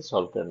इसको मुझे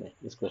सॉल्व करना है,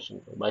 इस क्वेश्चन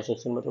को।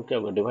 बाइसेक्शन मतलब क्या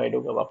होगा, डिवाइड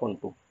होगा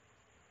 1/2,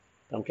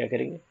 तो हम क्या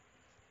करेंगे,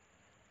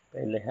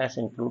 पहले hash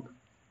include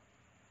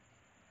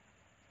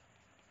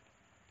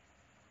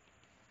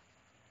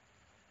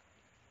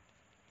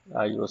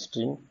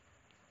iostream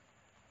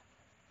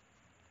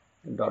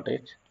dot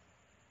h,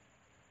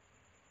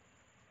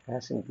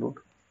 hash include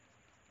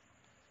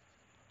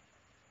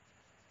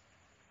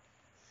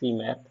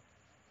cmath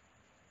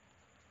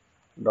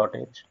dot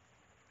h,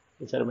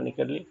 ये सारे मैंने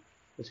कर लिए।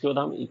 उसके बाद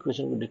हम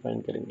इक्वेशन को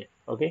डिफाइन करेंगे।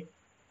 ओके,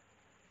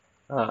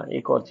 हाँ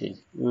एक और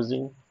चीज,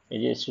 यूजिंग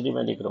ये एसटीडी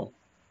मैं लिख रहा हूँ,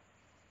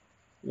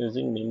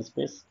 using name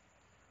space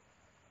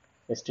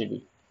STD,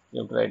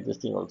 you have to right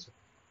this thing also.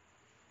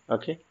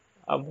 Okay,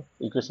 अब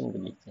इक्वेशन को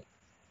लिखते हैं,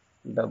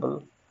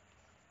 डबल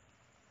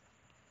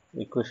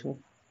इक्वेशन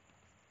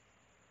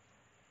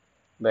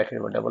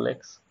ब्रैकेट में डबल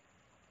एक्स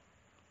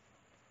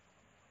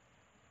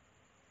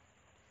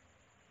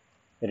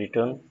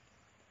रिटर्न,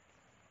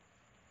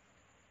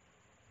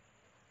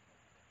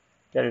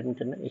 क्या रिटर्न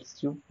करना है, x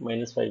cube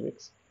minus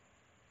 5x,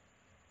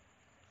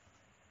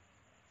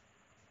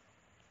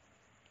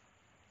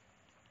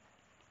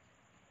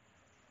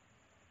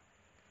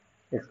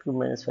 x cube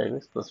minus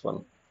 5x plus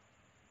 1।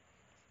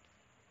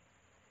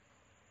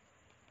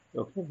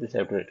 Okay, this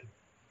have to return,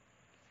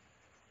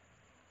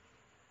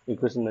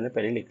 equation मैंने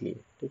पहले लिख ली है,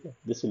 ठीक है,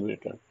 दिस विल बी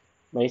रिटर्न।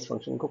 मैं इस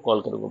फंक्शन को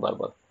कॉल करूंगा बार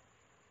बार,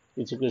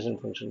 इस इक्वेशन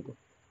फंक्शन को।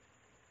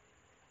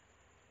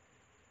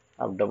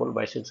 आप डबल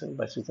बाइसेक्शन,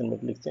 बाइसेक्शन में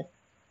लिखते हैं,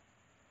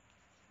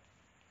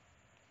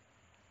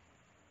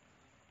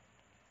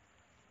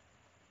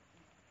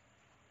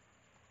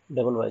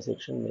 डबल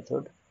बाइसेक्शन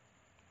मेथड,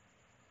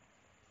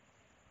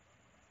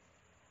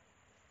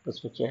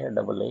 उसमें क्या है,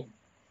 double A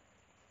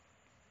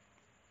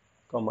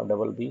comma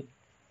double B,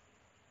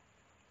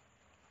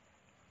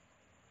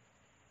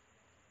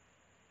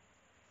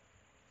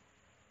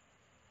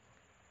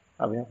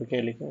 अब यहाँ पे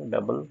क्या लिखेंगे,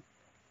 डबल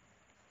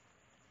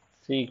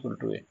सी इक्वल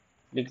टू ए।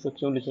 लिख तो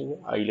क्यों लिखेंगे,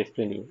 I will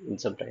explain you in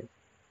some time.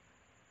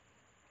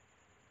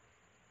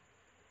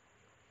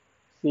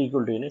 C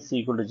equal to ए नहीं, सी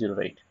equal to 0,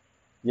 right,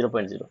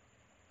 0.0,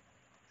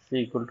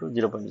 C equal to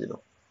 0.0,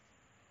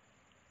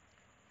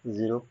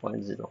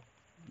 0.0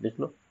 लिख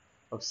लो।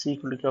 अब सी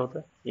इक्वल टू क्या होता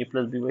है, ए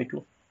plus B by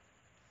 2,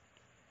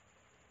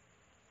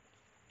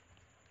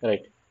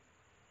 right.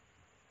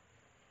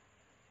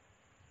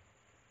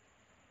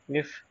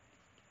 If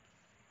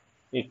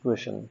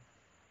equation,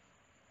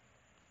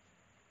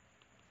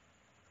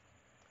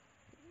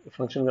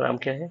 function का नाम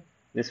क्या है,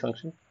 this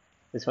function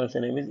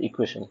name is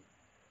equation.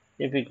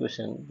 If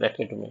equation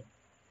bracket में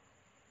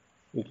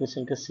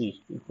इक्वेशन का सी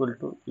इक्वल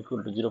टू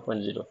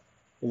 0.0,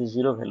 यदि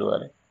 0 वैल्यू आ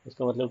रहा है,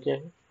 इसका मतलब क्या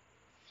है,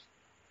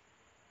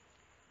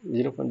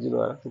 0.0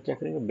 आ रहा है, तो क्या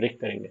करेंगे, ब्रेक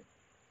करेंगे।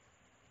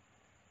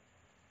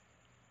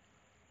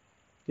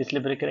 किस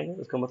लिए ब्रेक करेंगे,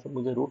 उसका मतलब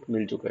मुझे रूट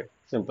मिल चुका है,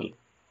 सिंपल।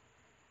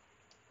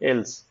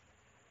 एल्स,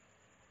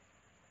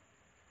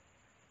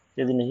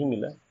 यदि नहीं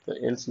मिला तो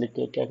एल्स लिख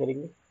के क्या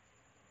करेंगे,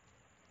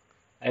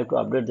 I have to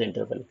update the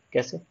interval.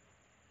 कैसे,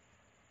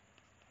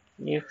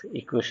 if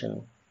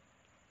equation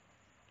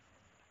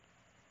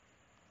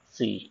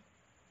C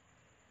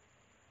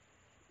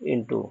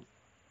into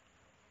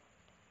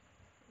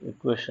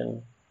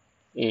equation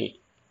ए,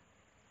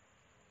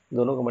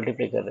 दोनों को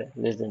मल्टीप्लाई कर रहे हैं,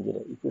 लेस देन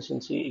 0, इक्वेशन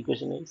सी,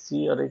 इक्वेशन ए,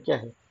 सी और ए क्या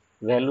है,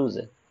 वैल्यूज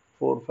है,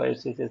 4 5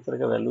 6 इस तरह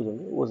का वैल्यूज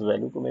होंगे, उस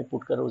वैल्यू को मैं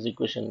पुट कर रहा हूँ उस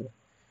इक्वेशन में।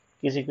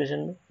 किस इक्वेशन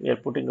में, वी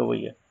आर पुटिंग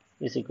वही है,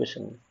 इस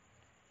इक्वेशन में।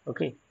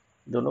 ओके,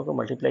 दोनों को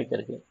मल्टीप्लाई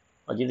करके,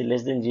 और यदि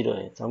लेस देन 0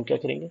 है तो हम क्या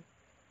करेंगे,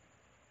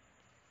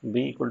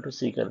 बी इक्वल टू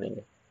सी कर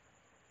देंगे।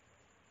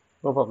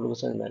 होप आप लोगों को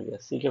समझ में आ गया,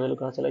 सी का वैल्यू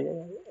कहाँ चला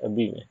जाएगा,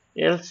 बी में,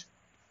 एल्स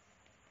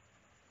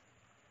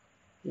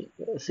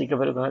सी का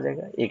वैल्यू कहाँ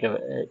जाएगा, ए का,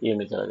 ए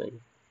में चला जाएगा,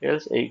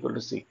 else A equal to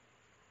C,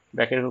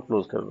 bracket को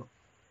क्लोज कर दो।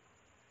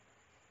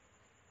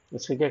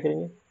 इससे क्या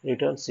करेंगे,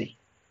 रिटर्न सी,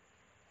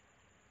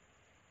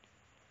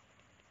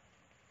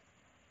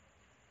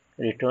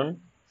 रिटर्न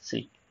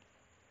सी।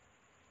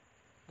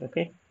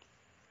 ओके,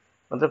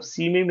 मतलब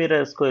सी में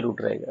मेरा स्क्वायर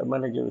रूट रहेगा,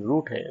 माने जो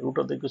रूट है, root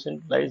of the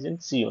equation lies in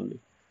C only.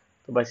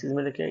 तो बाइसिस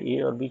में क्या, ए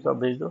और बी को आप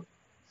भेज दो,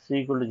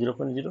 सी equal to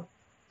 0.0,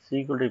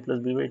 C equal to A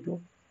plus B by 2।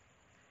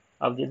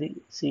 अब यदि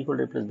सी equal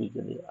to A plus B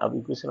कर दिया, अब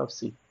इक्वेशन ऑफ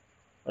सी,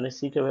 मैंने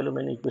सी का वैल्यू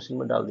मैंने इक्वेशन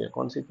में डाल दिया,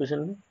 कौन सी इक्वेशन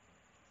में,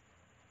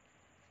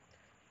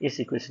 इस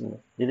इक्वेशन में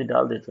यदि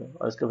डाल देते हो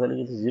और इसका वैल्यू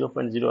यदि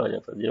 0.0 आ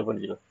जाता है,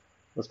 0.0,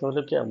 उसका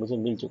मतलब क्या, मुझे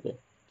मिल चुका है,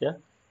 क्या,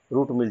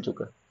 रूट मिल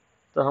चुका है,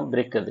 तो हम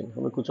ब्रेक कर देंगे,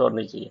 हमें कुछ और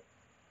नहीं चाहिए।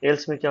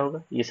 एल्स में क्या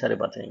होगा, ये सारे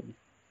बातें आएंगी,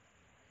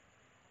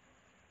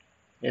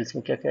 एल्स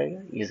में क्या क्या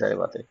आएगा, ये सारे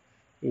बातें।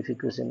 If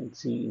equation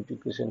C into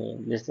equation A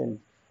less than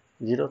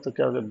 0, तो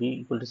क्या होगा, B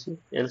equal to C,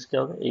 else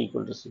क्या होगा, ए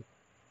इक्वल टू सी,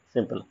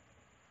 सिंपल।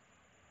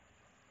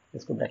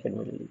 इसको ब्रैकेट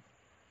में ले लीजिए।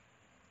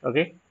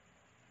 ओके,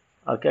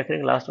 और क्या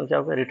करेंगे, लास्ट में क्या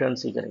होगा, रिटर्न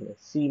सी करेंगे,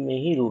 सी में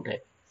ही रूट है,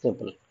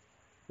 सिंपल।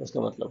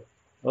 उसका मतलब,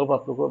 होप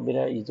आप लोग को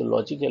मेरा ये जो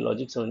लॉजिक है,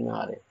 लॉजिक समझ में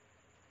आ रहे हैं।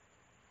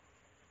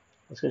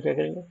 उसका क्या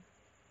करेंगे,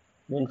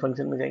 मेन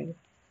फंक्शन में जाएंगे,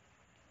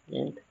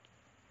 इंट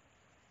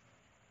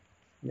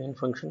मेन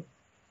फंक्शन,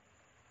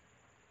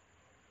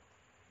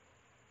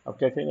 अब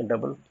क्या करेंगे,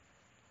 double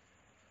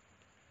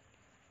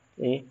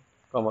A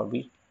comma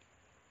B,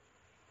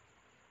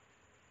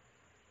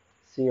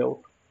 C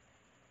out,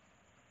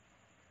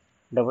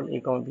 double A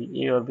comma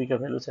B, ए और बी का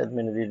वैल्यू शायद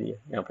मैंने दे दिया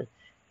यहाँ पे,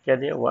 क्या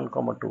दिया,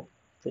 1,2,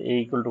 तो ए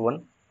इक्वल टू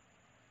 1,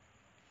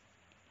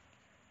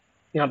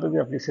 यहाँ पे भी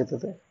आप लिख सकते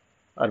थे,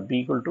 और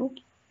बी इक्वल टू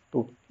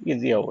 2, ये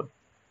दिया हुआ है,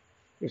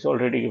 इट्स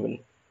ऑलरेडी गिवन।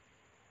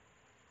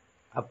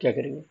 आप क्या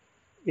करेंगे,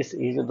 इस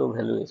ये जो दो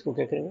वैल्यू है इसको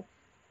क्या करेंगे,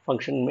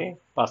 फंक्शन में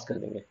पास कर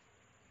देंगे।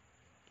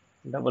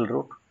 Double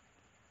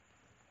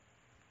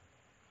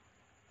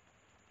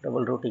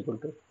root equal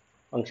to,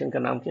 function का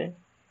नाम क्या है,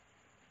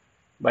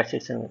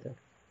 bisection method,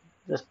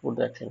 just put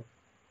that thing,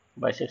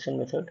 bisection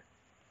method,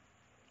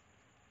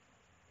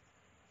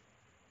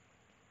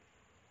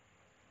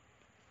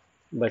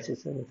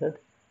 bisection method.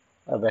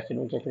 और ब्रैकेट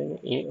में क्या करेंगे,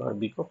 ए और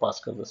बी को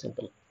पास कर दो,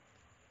 सिंपल।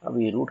 अब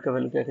ये रूट का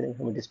वैल्यू क्या करेंगे,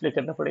 हमें डिस्प्ले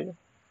करना पड़ेगा,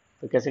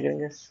 तो कैसे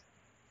करेंगे,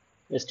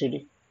 एस टी डी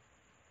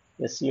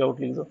या सी आउट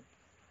लिख दो,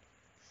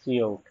 सी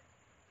आउट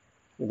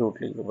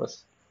रूट लिख दो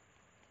बस,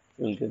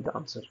 you will get the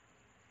answer.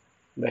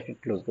 Bracket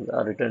close कर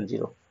दो, return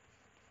 0,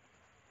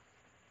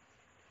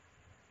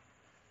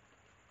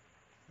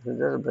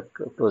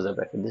 close the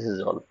bracket, this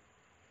is all.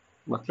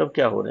 मतलब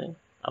क्या हो रहे हैं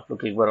आप लोग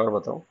को एक बार और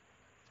बताऊं,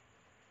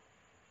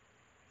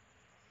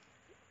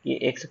 कि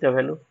एक्स का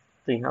वैल्यू,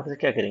 तो यहाँ पे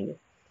क्या करेंगे,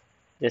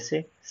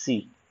 जैसे सी,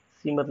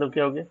 सी मतलब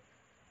क्या हो गया,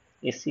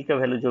 इस सी का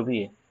वैल्यू जो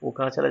भी है वो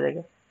कहाँ चला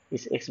जाएगा,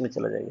 इस एक्स में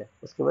चला जाएगा,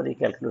 उसके बाद ये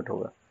कैलकुलेट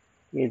होगा,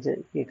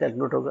 ये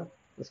कैलकुलेट होगा,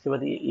 उसके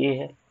बाद ये ए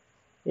है,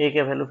 ए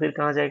का वैल्यू फिर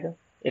कहाँ जाएगा,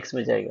 एक्स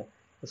में जाएगा,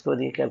 उसके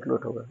बाद ये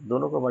कैलकुलेट होगा,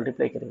 दोनों को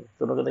मल्टीप्लाई करेंगे,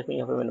 दोनों का देखो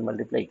यहाँ पे मैंने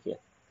मल्टीप्लाई किया,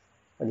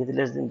 और यदि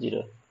लेस देन 0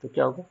 है तो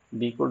क्या होगा,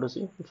 B equal to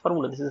C,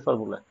 formula, this is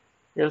formula,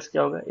 else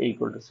क्या होगा, ए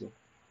इक्वल टू सी,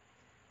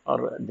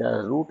 और the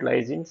root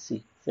lies in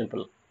C,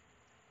 simple.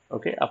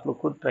 Okay, आप लोग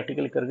खुद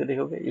प्रैक्टिकली करके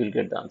देखोगे, you will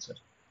get the answer.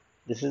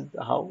 This is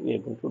how we are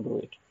going to do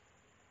it.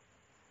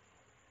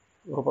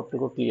 Hope अपने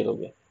को क्लियर हो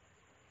गया।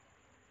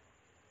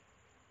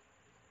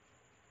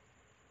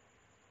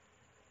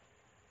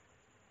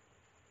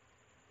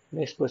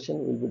 Next question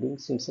we will be doing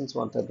Simpson's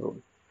one-third rule.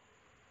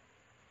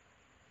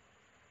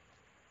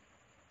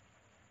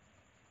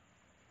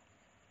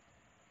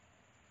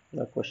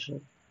 The question: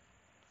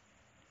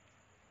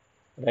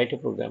 write a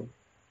program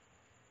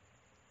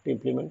to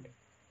implement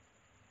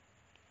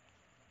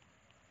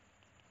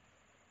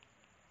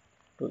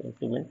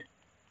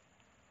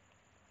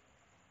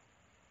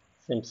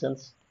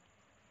Simpson's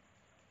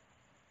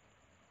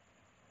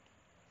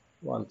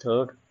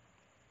one-third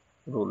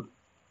rule.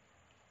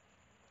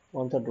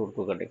 One-third rule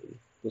को करने के लिए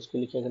तो उसके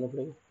लिए क्या करना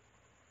पड़ेगा?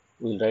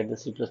 We will write the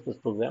C++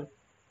 program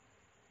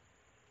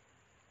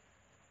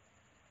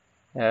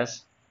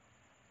as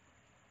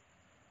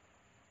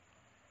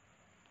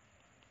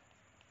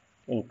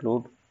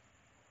include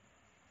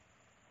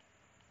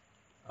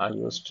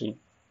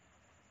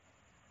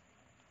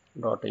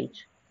iostream.h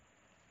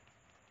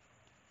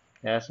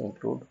as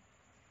include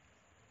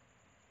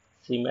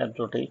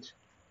cmath.h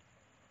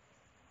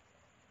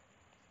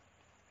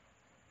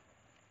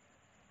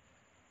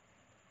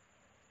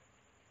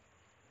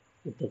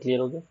इतना क्लियर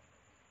हो गया।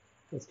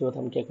 इसके बाद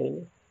हम क्या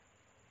करेंगे,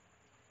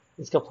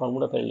 इसका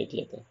फार्मूला पहले लिख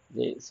लेते हैं,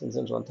 ये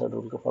सिम्पसन्स वन-थर्ड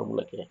रूल का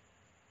फार्मूला क्या है,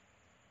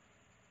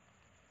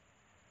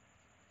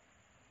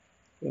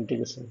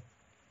 integration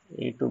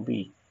a to b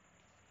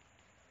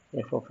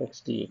f of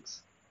x dx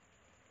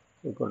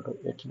equal to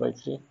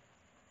h/3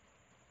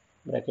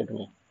 bracket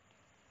में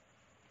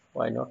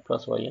y0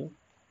 plus yn,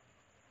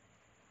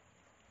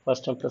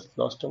 first term plus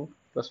last term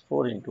plus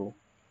 4 into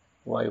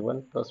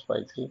y1 plus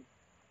y3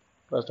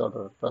 plus dot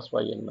plus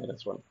yn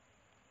minus 1।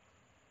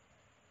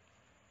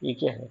 ये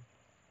क्या है,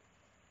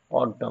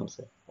 odd terms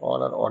है,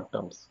 all are odd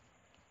terms,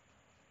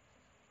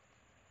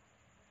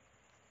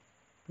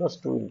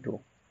 plus 2 into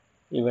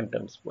even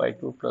terms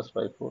y2 plus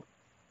y4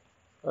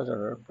 plus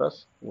dot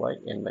plus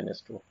yn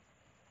minus 2।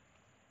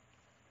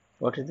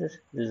 What is this?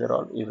 These are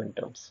all even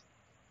terms.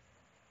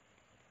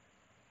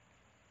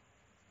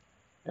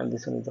 And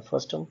this one is the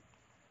first term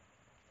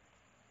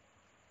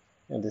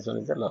and this one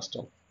is the last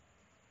term.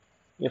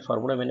 ये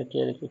formula मैंने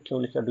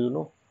क्यों लिखा, do you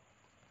know,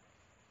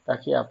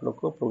 ताकि आप लोग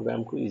को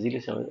programme को easily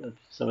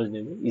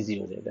समझने में इजी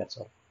हो जाए, दैट्स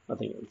ऑल,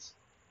 नथिंग एल्स।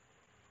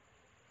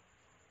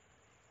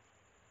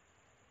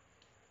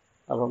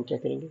 अब हम क्या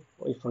करेंगे,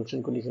 वही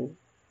फंक्शन को लिखेंगे,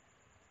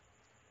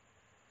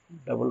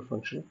 डबल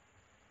फंक्शन,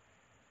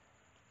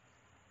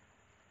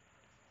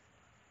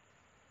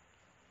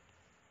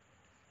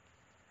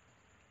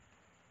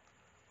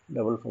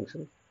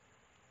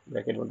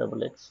 ब्रैकेट में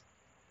double x,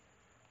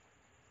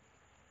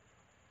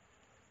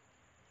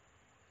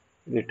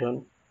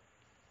 return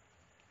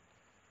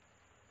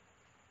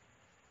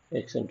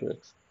x into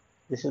x,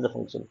 this is the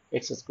function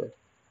x square.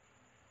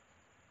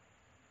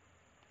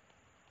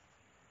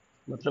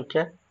 मतलब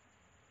क्या है,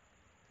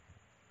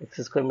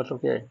 एक्स स्क्वायर मतलब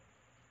क्या है,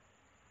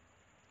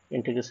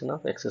 इंटीग्रेशन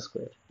ऑफ एक्स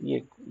स्क्वायर,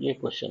 ये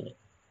क्वेश्चन है।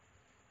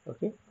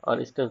 ओके,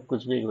 और इसका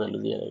कुछ भी एक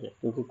वैल्यू दिया रहेगा,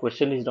 क्योंकि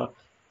question is not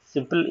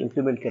simple,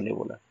 implement करने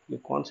बोला, ये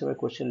कौन से मैं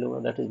क्वेश्चन लूंगा,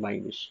 दैट इज माई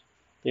विश,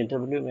 तो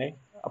इंटरव्यू में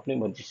अपनी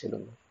मर्जी से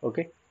लूंगा।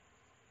 ओके,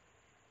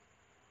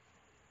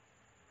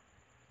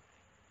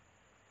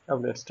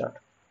 अब let's start.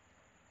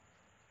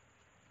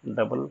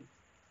 Double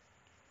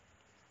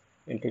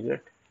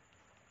integrate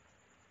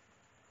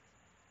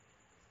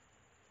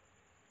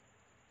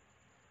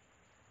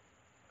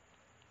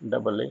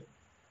double A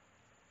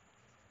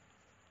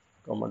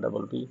comma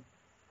double B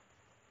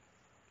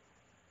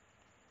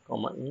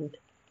comma int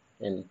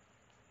N.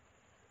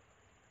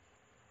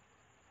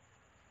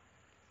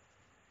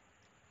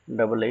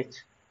 Double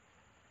H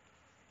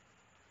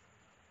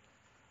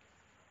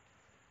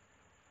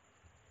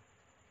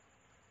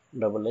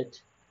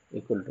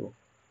equal to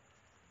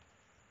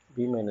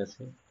be minus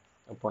A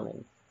upon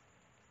N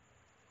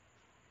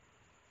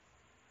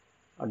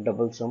और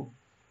डबल सम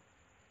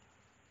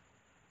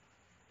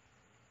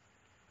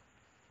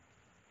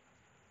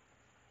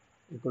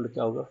इक्वल टू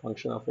क्या होगा,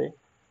 function of A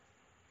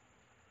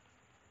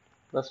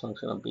plus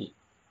function of B.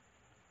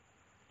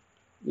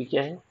 ये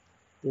क्या है,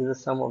 this is the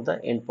some of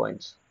the end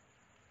points,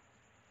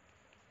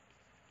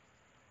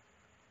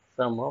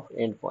 some of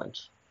and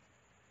points.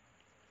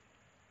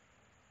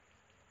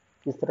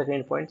 किस तरह के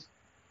and points,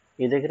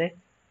 ये देख रहे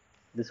हैं,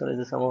 this one is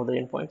the some of the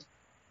end points,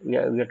 we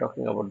are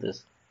talking about this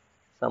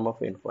some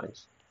of and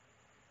points.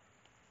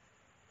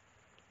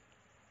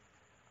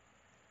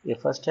 ये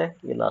first है,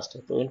 ये लास्ट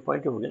है, तो एंड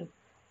पॉइंट हो गया।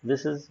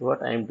 This is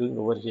what I am doing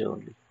over here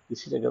only,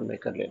 इसी जगह मैं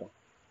कर ले रहा हूँ।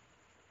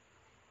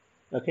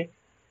 ओके,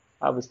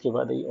 अब इसके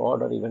बाद ये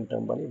ऑड और इवन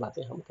टर्म वाली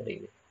बातें हम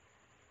करेंगे।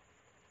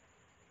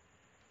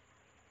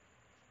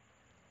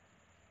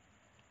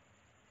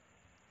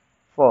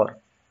 For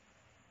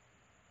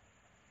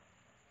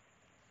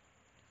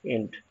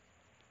int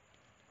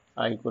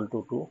I equal to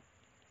 2,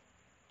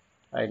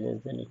 I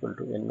less than equal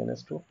to n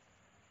minus 2,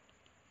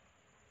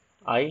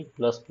 I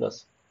plus plus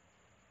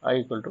I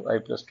equal to I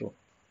plus 2,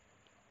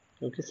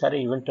 क्योंकि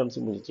सारे इवन टर्म्स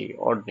मुझे चाहिए,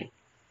 ऑड नहीं।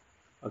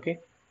 ओके,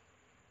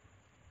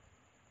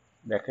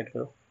 ब्रैकेट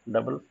करो,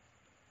 double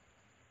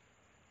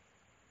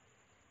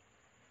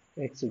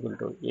x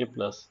equal to a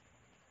plus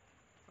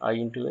I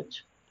into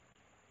h,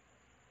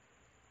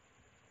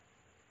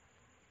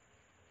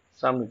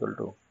 sum equal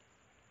to,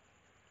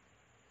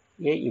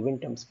 ये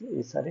event terms की,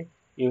 ये सारे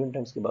इवेंट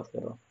टर्म्स की बात कर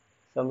रहा हूँ,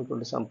 sum equal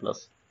to some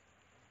plus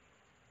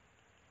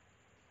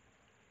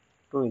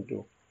 2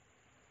 into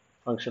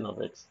function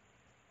of x,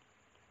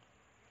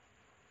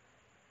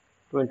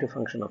 2 into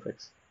function of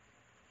x।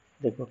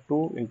 देखो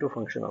 2 into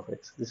function of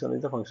x, this one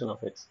is the function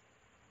of x,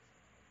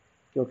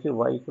 क्योंकि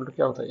y इक्वल टू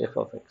क्या होता है, f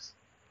ऑफ x।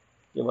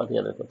 ये बात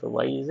याद रखो, तो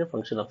y is a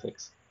function of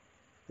x,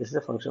 this is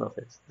a function of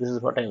x, this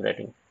is what I am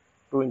writing,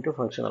 2 into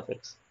function of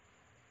x,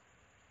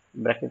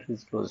 bracket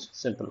is closed,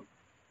 simple।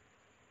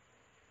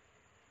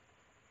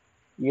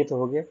 ये तो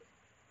हो गया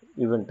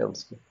इवन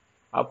टर्म्स की।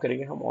 अब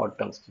करेंगे हम ऑड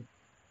टर्म्स की।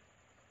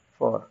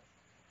 For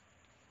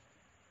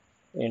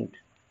int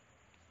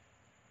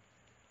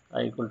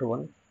I equal to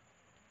 1,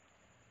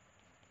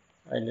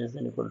 I less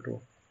than equal to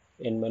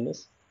n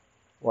minus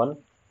 1,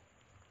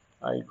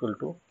 I equal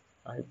to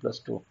I plus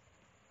 2।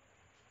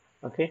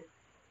 okay,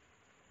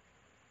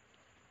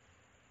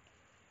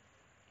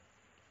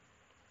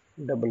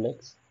 double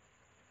x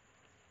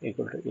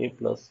equal to a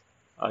plus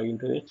I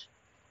into h,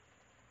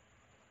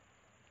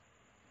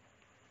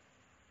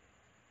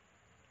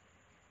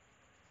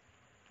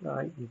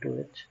 I into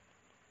h,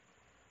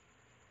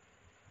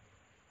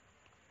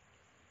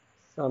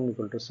 sum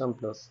equal to sum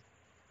plus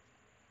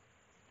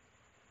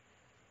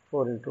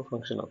 4 into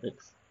function of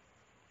x,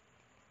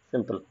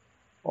 simple.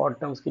 Odd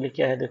terms के लिए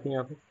क्या है, देखो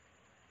यहाँ पे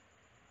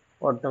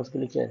odd terms के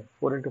लिए क्या है,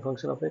 4 into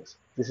function of x,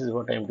 this is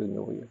what I am doing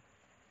over here,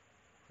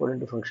 4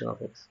 into function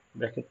of x,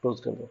 bracket close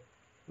कर दो।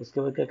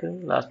 उसके बाद क्या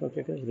करेंगे, लास्ट में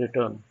क्या करेंगे,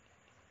 रिटर्न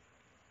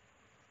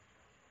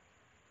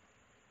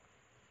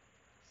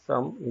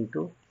सम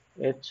इंटू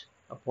h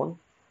अपॉन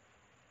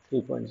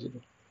 3.0।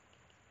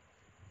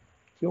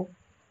 क्यों,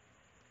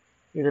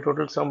 ये तो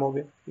टोटल सम हो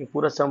गया, ये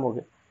पूरा सम हो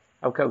गया।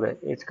 अब क्या होगा,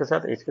 h के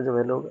साथ h का जो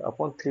वैल्यू होगा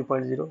अपॉन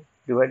 3.0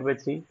 डिवाइड बाई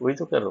 3, वही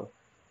तो कर रहा हूँ,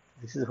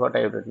 this is what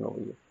I have written over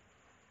here.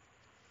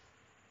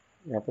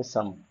 यहाँ पे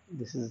सम,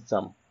 this is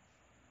some,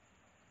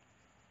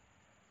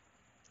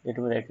 let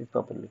me right it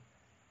properly,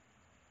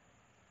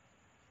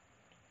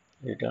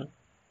 return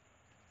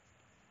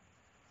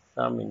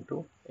some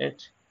into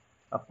h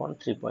upon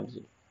 3.0,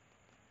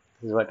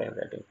 this is what I am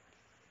writing.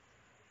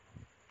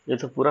 ये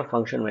तो पूरा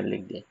फंक्शन मैंने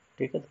लिख दिया,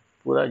 ठीक है। तो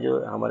पूरा जो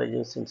हमारे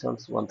जो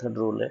सिम्पसन्स 1/3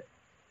 रूल है,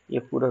 ये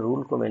पूरा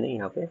रूल को मैंने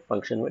यहाँ पे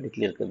फंक्शन में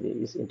डिक्लेयर कर दिया,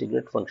 इस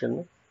इंटीग्रेट फंक्शन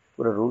में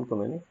पूरा रूल को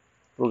मैंने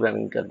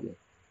प्रोग्रामिंग कर दिया।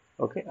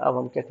 ओके, अब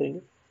हम क्या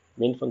करेंगे,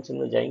 मेन फंक्शन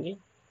में जाएंगे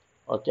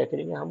और क्या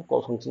करेंगे, हम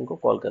कॉल फंक्शन को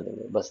कॉल कर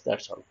देंगे, बस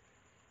दैट्स ऑल।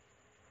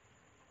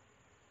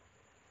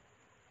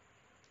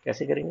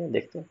 कैसे करेंगे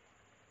देखते हैं,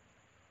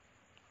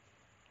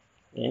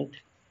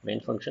 int main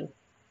function,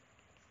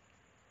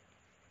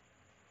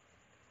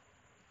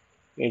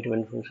 int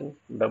main function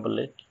double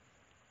eight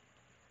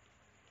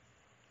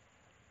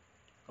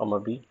comma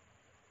B,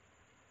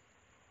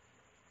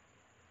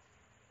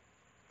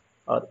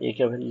 और ए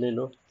का वैल्यू ले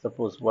लो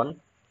सपोज 1,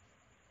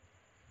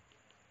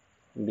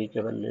 बी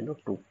का वैल्यू ले लो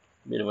 2,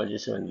 मेरी मर्जी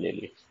से मैंने ले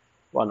लिया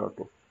 1 और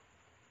 2।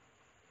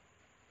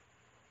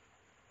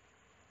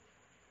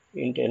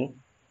 इंट एन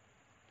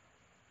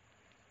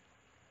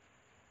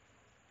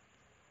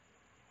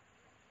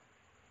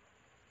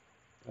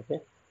ओके,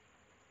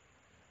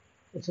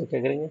 इसमें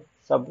क्या करेंगे,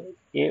 सब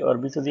ए और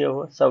बी तो दिया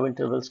हुआ, सब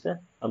इंटरवल्स का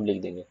हम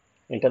लिख देंगे,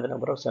 इंटर द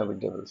नंबर ऑफ सब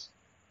intervals,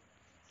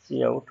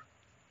 C out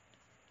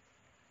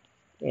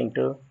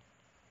enter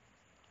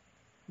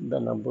the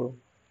number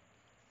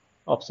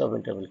of सब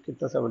इंटरवल,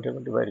 कितना सब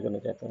इंटरवल डिवाइड करना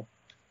चाहते हैं,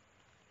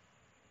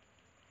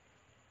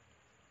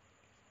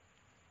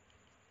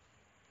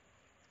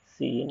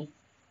 सी इन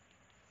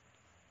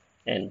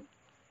एन।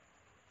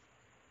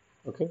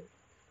 ओके,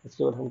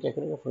 इसके बाद हम क्या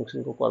करेंगे,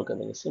 फंक्शन को कॉल कर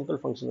देंगे, सिंपल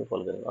फंक्शन को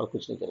कॉल करेंगे और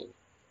कुछ नहीं करेंगे।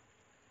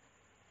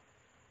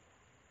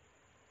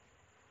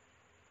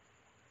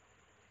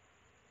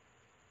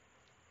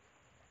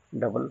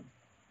 Double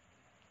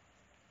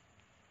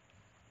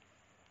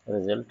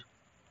result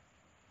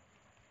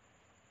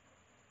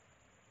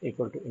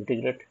equal to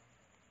integrate.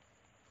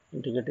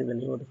 Integrate is the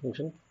name of the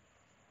function.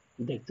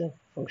 देखते हैं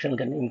फंक्शन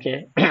का नेम क्या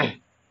है।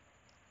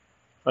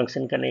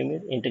 फंक्शन का name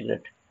is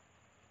integrate.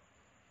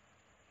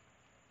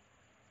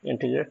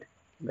 Integrate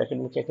bracket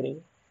में क्या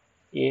करेंगे,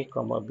 ए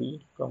कॉमा बी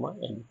कॉमा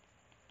एन,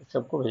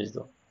 सबको भेज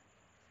दो।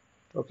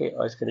 ओके,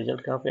 और इसका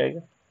रिजल्ट कहाँ पे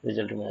आएगा,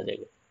 रिजल्ट में आ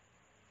जाएगा।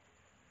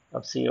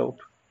 अब सी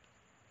आउट,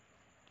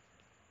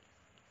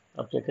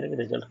 अब क्या करेंगे,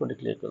 रिजल्ट को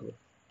डिक्लेयर कर दो,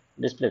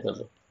 डिस्प्ले कर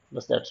दो,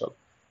 बस दैट्स ऑल।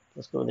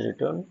 उसके बाद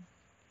return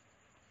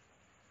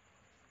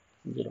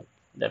 0,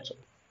 that's all,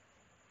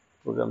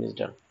 programme is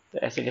done. तो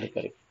ऐसे करके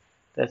करेंगे।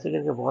 तो ऐसे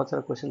करके बहुत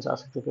सारे क्वेश्चन आ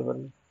सकते हैं पेपर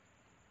में,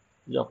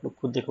 जो आप लोग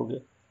खुद देखोगे,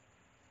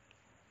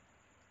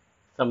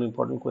 सम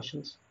इम्पोर्टेंट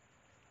क्वेश्चंस।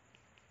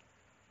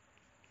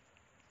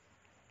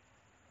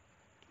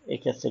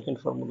 एक है second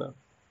formula,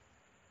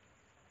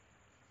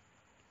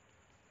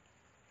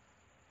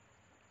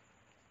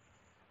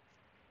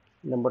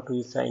 number 2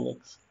 is sine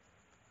x,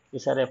 ये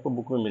सारे आपको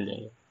बुक में मिल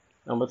जाएंगे।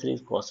 Number 3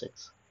 is cos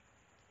x.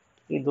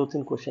 ये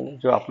 2-3 क्वेश्चन है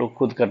जो आप लोग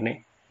खुद करने,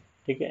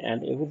 ठीक है,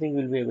 and everything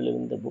will be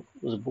available in the book.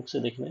 उस बुक से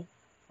देखना है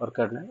और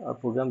करना है, और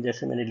प्रोग्राम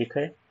जैसे मैंने लिखा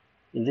है,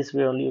 in this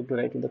way only you to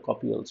right in the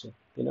copy also,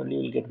 then only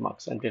you will get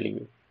marks, I am telling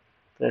you.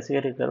 तो ऐसे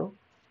करके करो।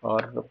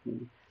 और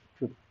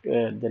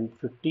देन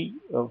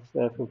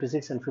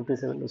 56 एंड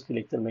 57 उसके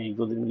लेक्चर मैं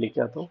 1-2 दिन में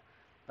लेके आता हूँ।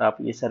 आप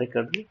ये सारे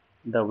कर दो।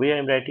 The way I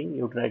am writing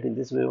you right in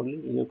this way only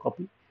in your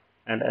copy,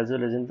 and as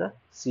well as in the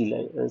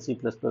C++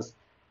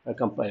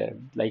 compiler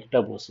like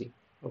turboc.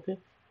 Okay,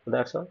 so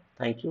that's all.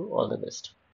 Thank you, all the best.